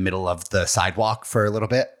 like in the middle of the sidewalk for a little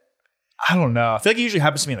bit? I don't know. I feel like it usually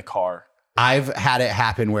happens to me in the car. I've had it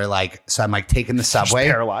happen where like, so I'm like taking the subway.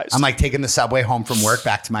 paralyzed. I'm like taking the subway home from work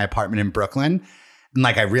back to my apartment in Brooklyn. And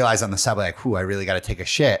like, I realized on the subway, like, I really got to take a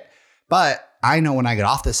shit. But I know when I get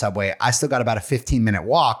off the subway, I still got about a 15-minute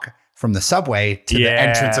walk from the subway to the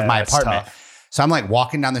entrance of my that's apartment. tough. So I'm like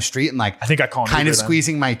walking down the street and like, I think I call kind of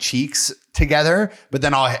squeezing my cheeks together. But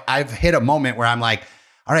then I've hit a moment where I'm like,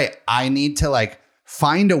 all right, I need to like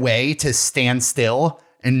find a way to stand still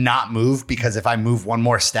and not move, because if I move one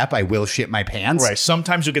more step, I will shit my pants. Right.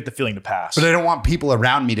 Sometimes you'll get the feeling to pass. But I don't want people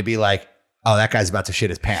around me to be like, oh, that guy's about to shit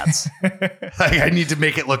his pants. Like, I need to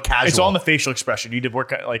make it look casual. It's all in the facial expression. You need to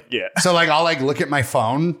work at, like, yeah. So like, I'll like look at my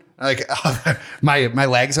phone, like my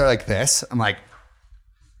legs are like this. I'm like,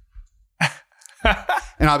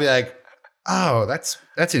 and I'll be like, oh,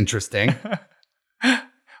 that's interesting.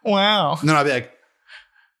 Wow. And then I'll be like,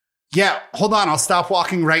 yeah, hold on, I'll stop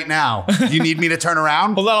walking right now. You need me to turn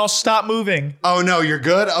around? Hold on, I'll stop moving. Oh no, you're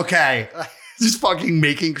good? Okay. Just fucking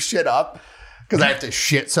making shit up because I have to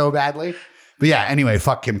shit so badly. But yeah, anyway,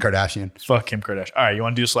 fuck Kim Kardashian. Fuck Kim Kardashian. All right, you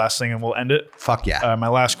want to do this last thing and we'll end it? Fuck yeah. My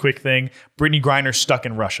last quick thing. Brittany Griner stuck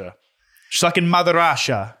in Russia. Stuck in Mother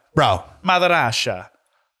Russia. Bro, Mother Russia.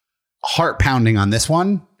 heart pounding on this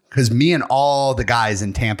one because me and all the guys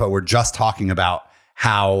in Tampa were just talking about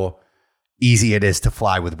how easy it is to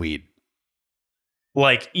fly with weed.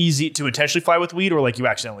 Like easy to intentionally fly with weed or like you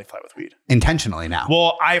accidentally fly with weed? Intentionally now.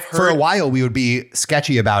 Well, I've heard. For a while, we would be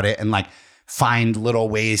sketchy about it and like find little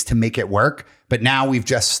ways to make it work. But now we've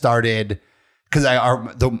just started because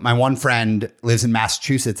my one friend lives in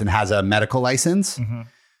Massachusetts and has a medical license. Mm-hmm.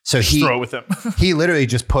 So just throw it with him. He literally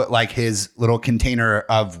just put like his little container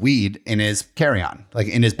of weed in his carry-on, like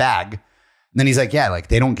in his bag. And then he's like, yeah, like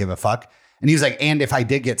they don't give a fuck. And he was like, and if I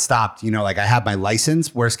did get stopped, like I have my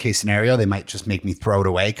license, worst case scenario, they might just make me throw it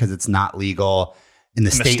away because it's not legal in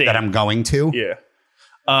the state that I'm going to.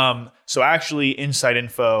 Yeah. So actually, inside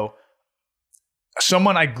info,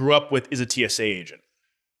 someone I grew up with is a TSA agent.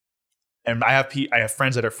 And I have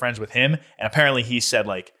friends that are friends with him. And apparently he said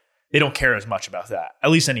like, they don't care as much about that, at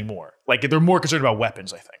least anymore. Like they're more concerned about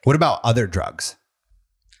weapons, I think. What about other drugs?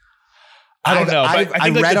 I don't know. I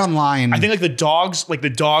think read online. I think the dogs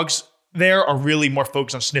there are really more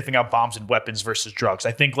focused on sniffing out bombs and weapons versus drugs.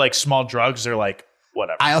 I think like small drugs, they're like,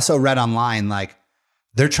 whatever. I also read online, like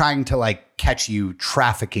they're trying to like catch you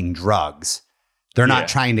trafficking drugs. They're not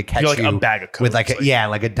trying to catch like you a bag of coke with like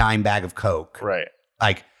a dime bag of coke. Right.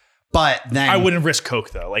 Like, but then I wouldn't risk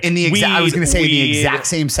coke though. Like in the weed, I was going to say in the weed. exact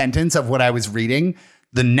same sentence of what I was reading,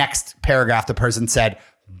 the next paragraph, the person said,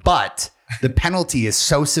 but the penalty is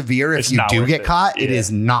so severe if you do get caught, it is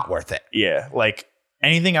not worth it. Yeah. Like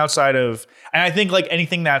anything outside of, and I think like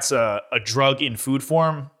anything that's a drug in food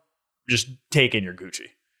form, just take in your Gucci.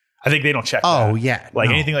 I think they don't check that. Yeah.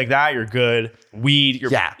 Like anything like that, you're good. Weed,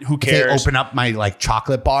 who cares? If they open up my like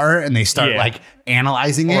chocolate bar and they start like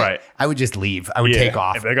analyzing it, right. I would just leave. I would take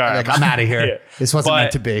off. Like, I'm out of here. Yeah. This wasn't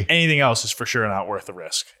meant to be. Anything else is for sure not worth the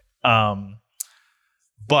risk.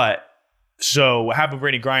 But so what happened with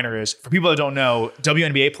Brittany Griner is, for people that don't know,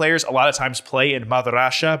 WNBA players a lot of times play in Mother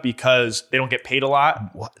Russia because they don't get paid a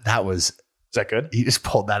lot. What? That was... Is that good? You just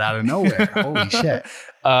pulled that out of nowhere. Holy shit.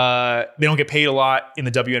 They don't get paid a lot in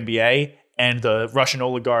the WNBA, and the Russian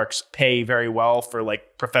oligarchs pay very well for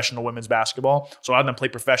like professional women's basketball. So a lot of them play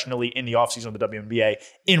professionally in the offseason of the WNBA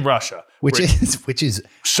in Russia. Which is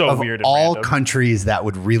so of weird. And all random. countries that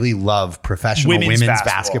would really love professional women's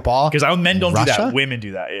basketball. Because men don't Russia? do that. Women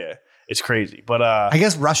do that. Yeah. It's crazy. But I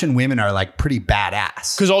guess Russian women are like pretty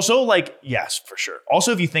badass. Because also like, yes, for sure.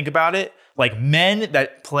 Also, if you think about it, like men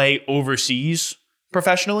that play overseas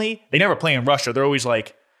professionally, they never play in Russia. They're always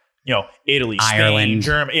like, Italy, Ireland, Spain,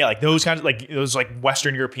 Germany, like those kinds of like those like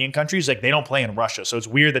Western European countries, like they don't play in Russia. So it's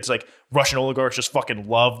weird that's like Russian oligarchs just fucking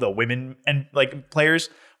love the women and like players.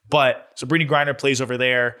 But so Brittany Griner plays over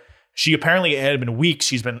there. She apparently it had been weeks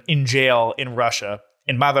she's been in jail in Russia,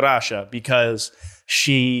 in Mother Russia, because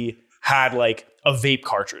she had like a vape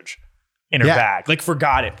cartridge in her bag, like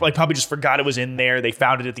forgot it, like probably just forgot it was in there. They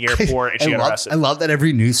found it at the airport and she got arrested. I love that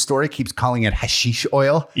every news story keeps calling it hashish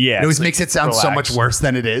oil. Yeah. It always makes it sound so much worse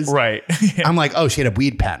than it is. Right. I'm like, oh, she had a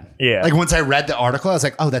weed pen. Yeah. Like once I read the article, I was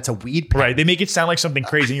like, oh, that's a weed pen. Right. They make it sound like something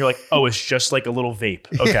crazy and you're like, oh, it's just like a little vape.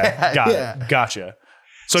 Okay. Got it. Gotcha.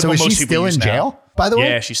 So is she still in jail, by the way?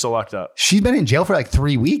 Yeah, she's still locked up. She's been in jail for like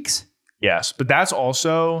 3 weeks. Yes. But that's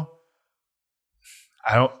also,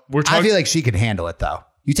 I feel like she could handle it though.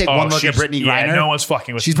 You take one look at Brittany Griner. Yeah, no one's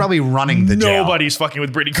fucking with. She's probably running the jail. Nobody's fucking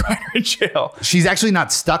with Brittany Griner in jail. She's actually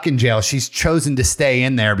not stuck in jail. She's chosen to stay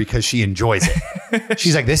in there because she enjoys it.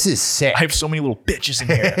 She's like, this is sick. I have so many little bitches in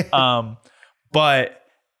here. But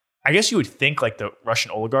I guess you would think like the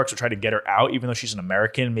Russian oligarchs would try to get her out, even though she's an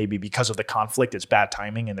American. Maybe because of the conflict, it's bad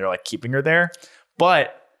timing, and they're like keeping her there.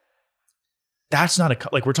 But that's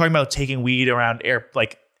not like we're talking about taking weed around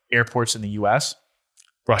airports in the U.S.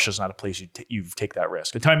 Russia's not a place you take that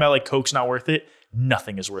risk. They're talking about like Coke's not worth it.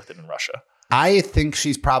 Nothing is worth it in Russia. I think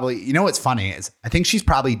she's probably, what's funny is I think she's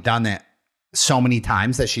probably done it so many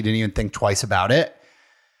times that she didn't even think twice about it.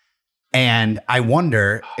 And I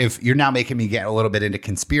wonder if you're now making me get a little bit into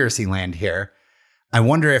conspiracy land here. I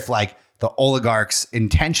wonder if like the oligarchs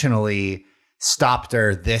intentionally stopped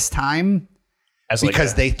her this time As because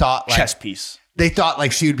like they thought like chess piece. they thought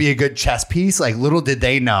like she would be a good chess piece. Like little did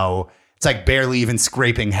they know it's like barely even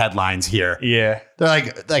scraping headlines here. Yeah. They're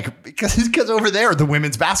like because over there the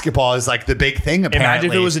women's basketball is like the big thing. Apparently,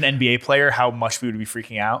 Imagine if it was an NBA player, how much we would be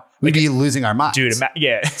freaking out. we'd be losing our minds, Dude,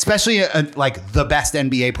 yeah. Especially like the best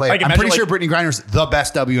NBA player. Like, I'm imagine, pretty sure like- Brittany Griner's the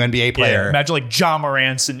best WNBA player. Yeah, imagine like John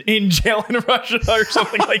Morant's in jail in Russia or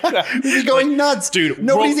something like that. He's going nuts, Dude,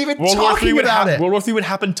 Nobody's even talking about it. World War III would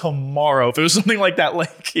happen tomorrow if it was something like that.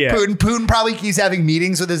 Like, yeah. Putin probably keeps having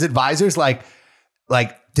meetings with his advisors. Like,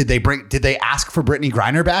 did they ask for Brittany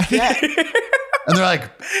Griner back yet? And they're like,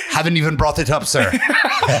 haven't even brought it up, sir.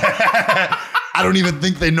 I don't even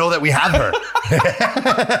think they know that we have her.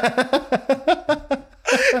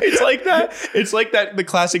 It's like that. It's like that the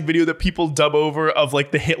classic video that people dub over of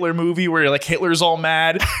like the Hitler movie where like Hitler's all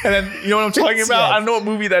mad, and then you know what I'm talking about. Yes. I don't know what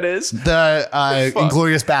movie that is. The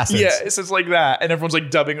Inglorious Bastards. Yeah, it's just like that, and everyone's like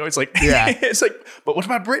dubbing. It's like, Yeah. it's like, but what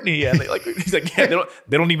about Britney? And they like, he's like, yeah,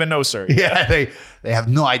 they don't even know, sir. Yeah, they have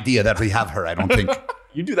no idea that we have her, I don't think.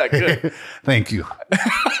 You do that good. Thank you.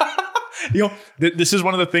 You know, this is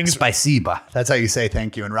one of the things. Spasiba. That's how you say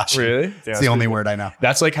thank you in Russian. Really? Yeah, It's that's the only pretty word I know.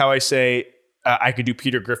 That's like how I say I could do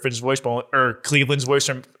Peter Griffin's voice, or Cleveland's voice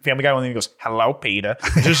from Family Guy when he goes, "Hello, Peter."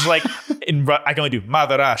 Just like I can only do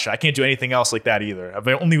Mother Russia. I can't do anything else like that either. I've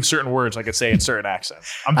only certain words I could say in certain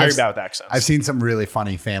accents. I'm very bad with accents. I've seen some really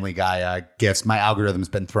funny Family Guy gifs. My algorithm's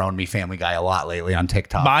been throwing me Family Guy a lot lately on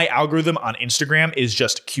TikTok. My algorithm on Instagram is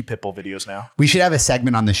just cute pitbull videos now. We should have a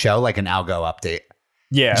segment on the show, like an algo update.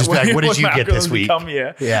 Yeah. Just be like, what did you my get this algorithm week?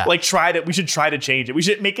 Yeah. Yeah. Like we should try to change it. We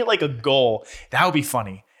should make it like a goal. That would be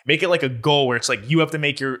funny. Make it like a goal where it's like you have to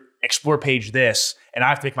make your explore page this, and I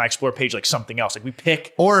have to make my explore page like something else. Like we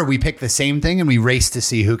pick Or we pick the same thing and we race to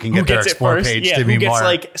see who can get their gets it explore first. page Yeah, to who be gets more.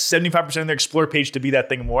 like 75% of their explore page to be that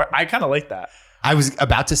thing more. I kind of like that. I was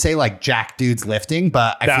about to say like Jack Dude's lifting,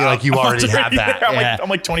 but I feel like you already have that. Yeah, I'm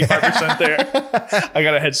like 25% there. I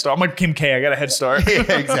got a head start. I'm like Kim K. I got a head start. Yeah,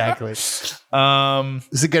 exactly. This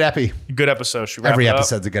is a good epi. Good episode. Should we wrap Every it up?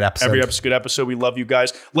 episode's a good episode. Every episode's a good episode. We love you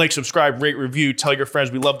guys. Like, subscribe, rate, review, tell your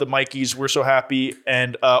friends. We love the Mikeys. We're so happy.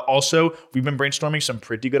 And also, we've been brainstorming some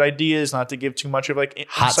pretty good ideas, not to give too much of like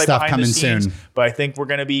Hot insight stuff behind coming the scenes, soon. but I think we're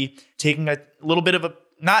going to be taking a little bit of a,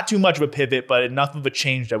 not too much of a pivot, but enough of a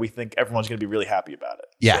change that we think everyone's going to be really happy about it.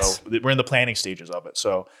 Yes. So we're in the planning stages of it.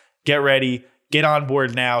 So get ready. Get on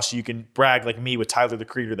board now so you can brag like me with Tyler the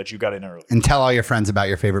Creator that you got in early. And tell all your friends about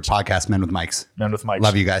your favorite podcast, Men with Mics. Men with Mike.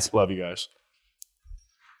 Love you guys. Love you guys.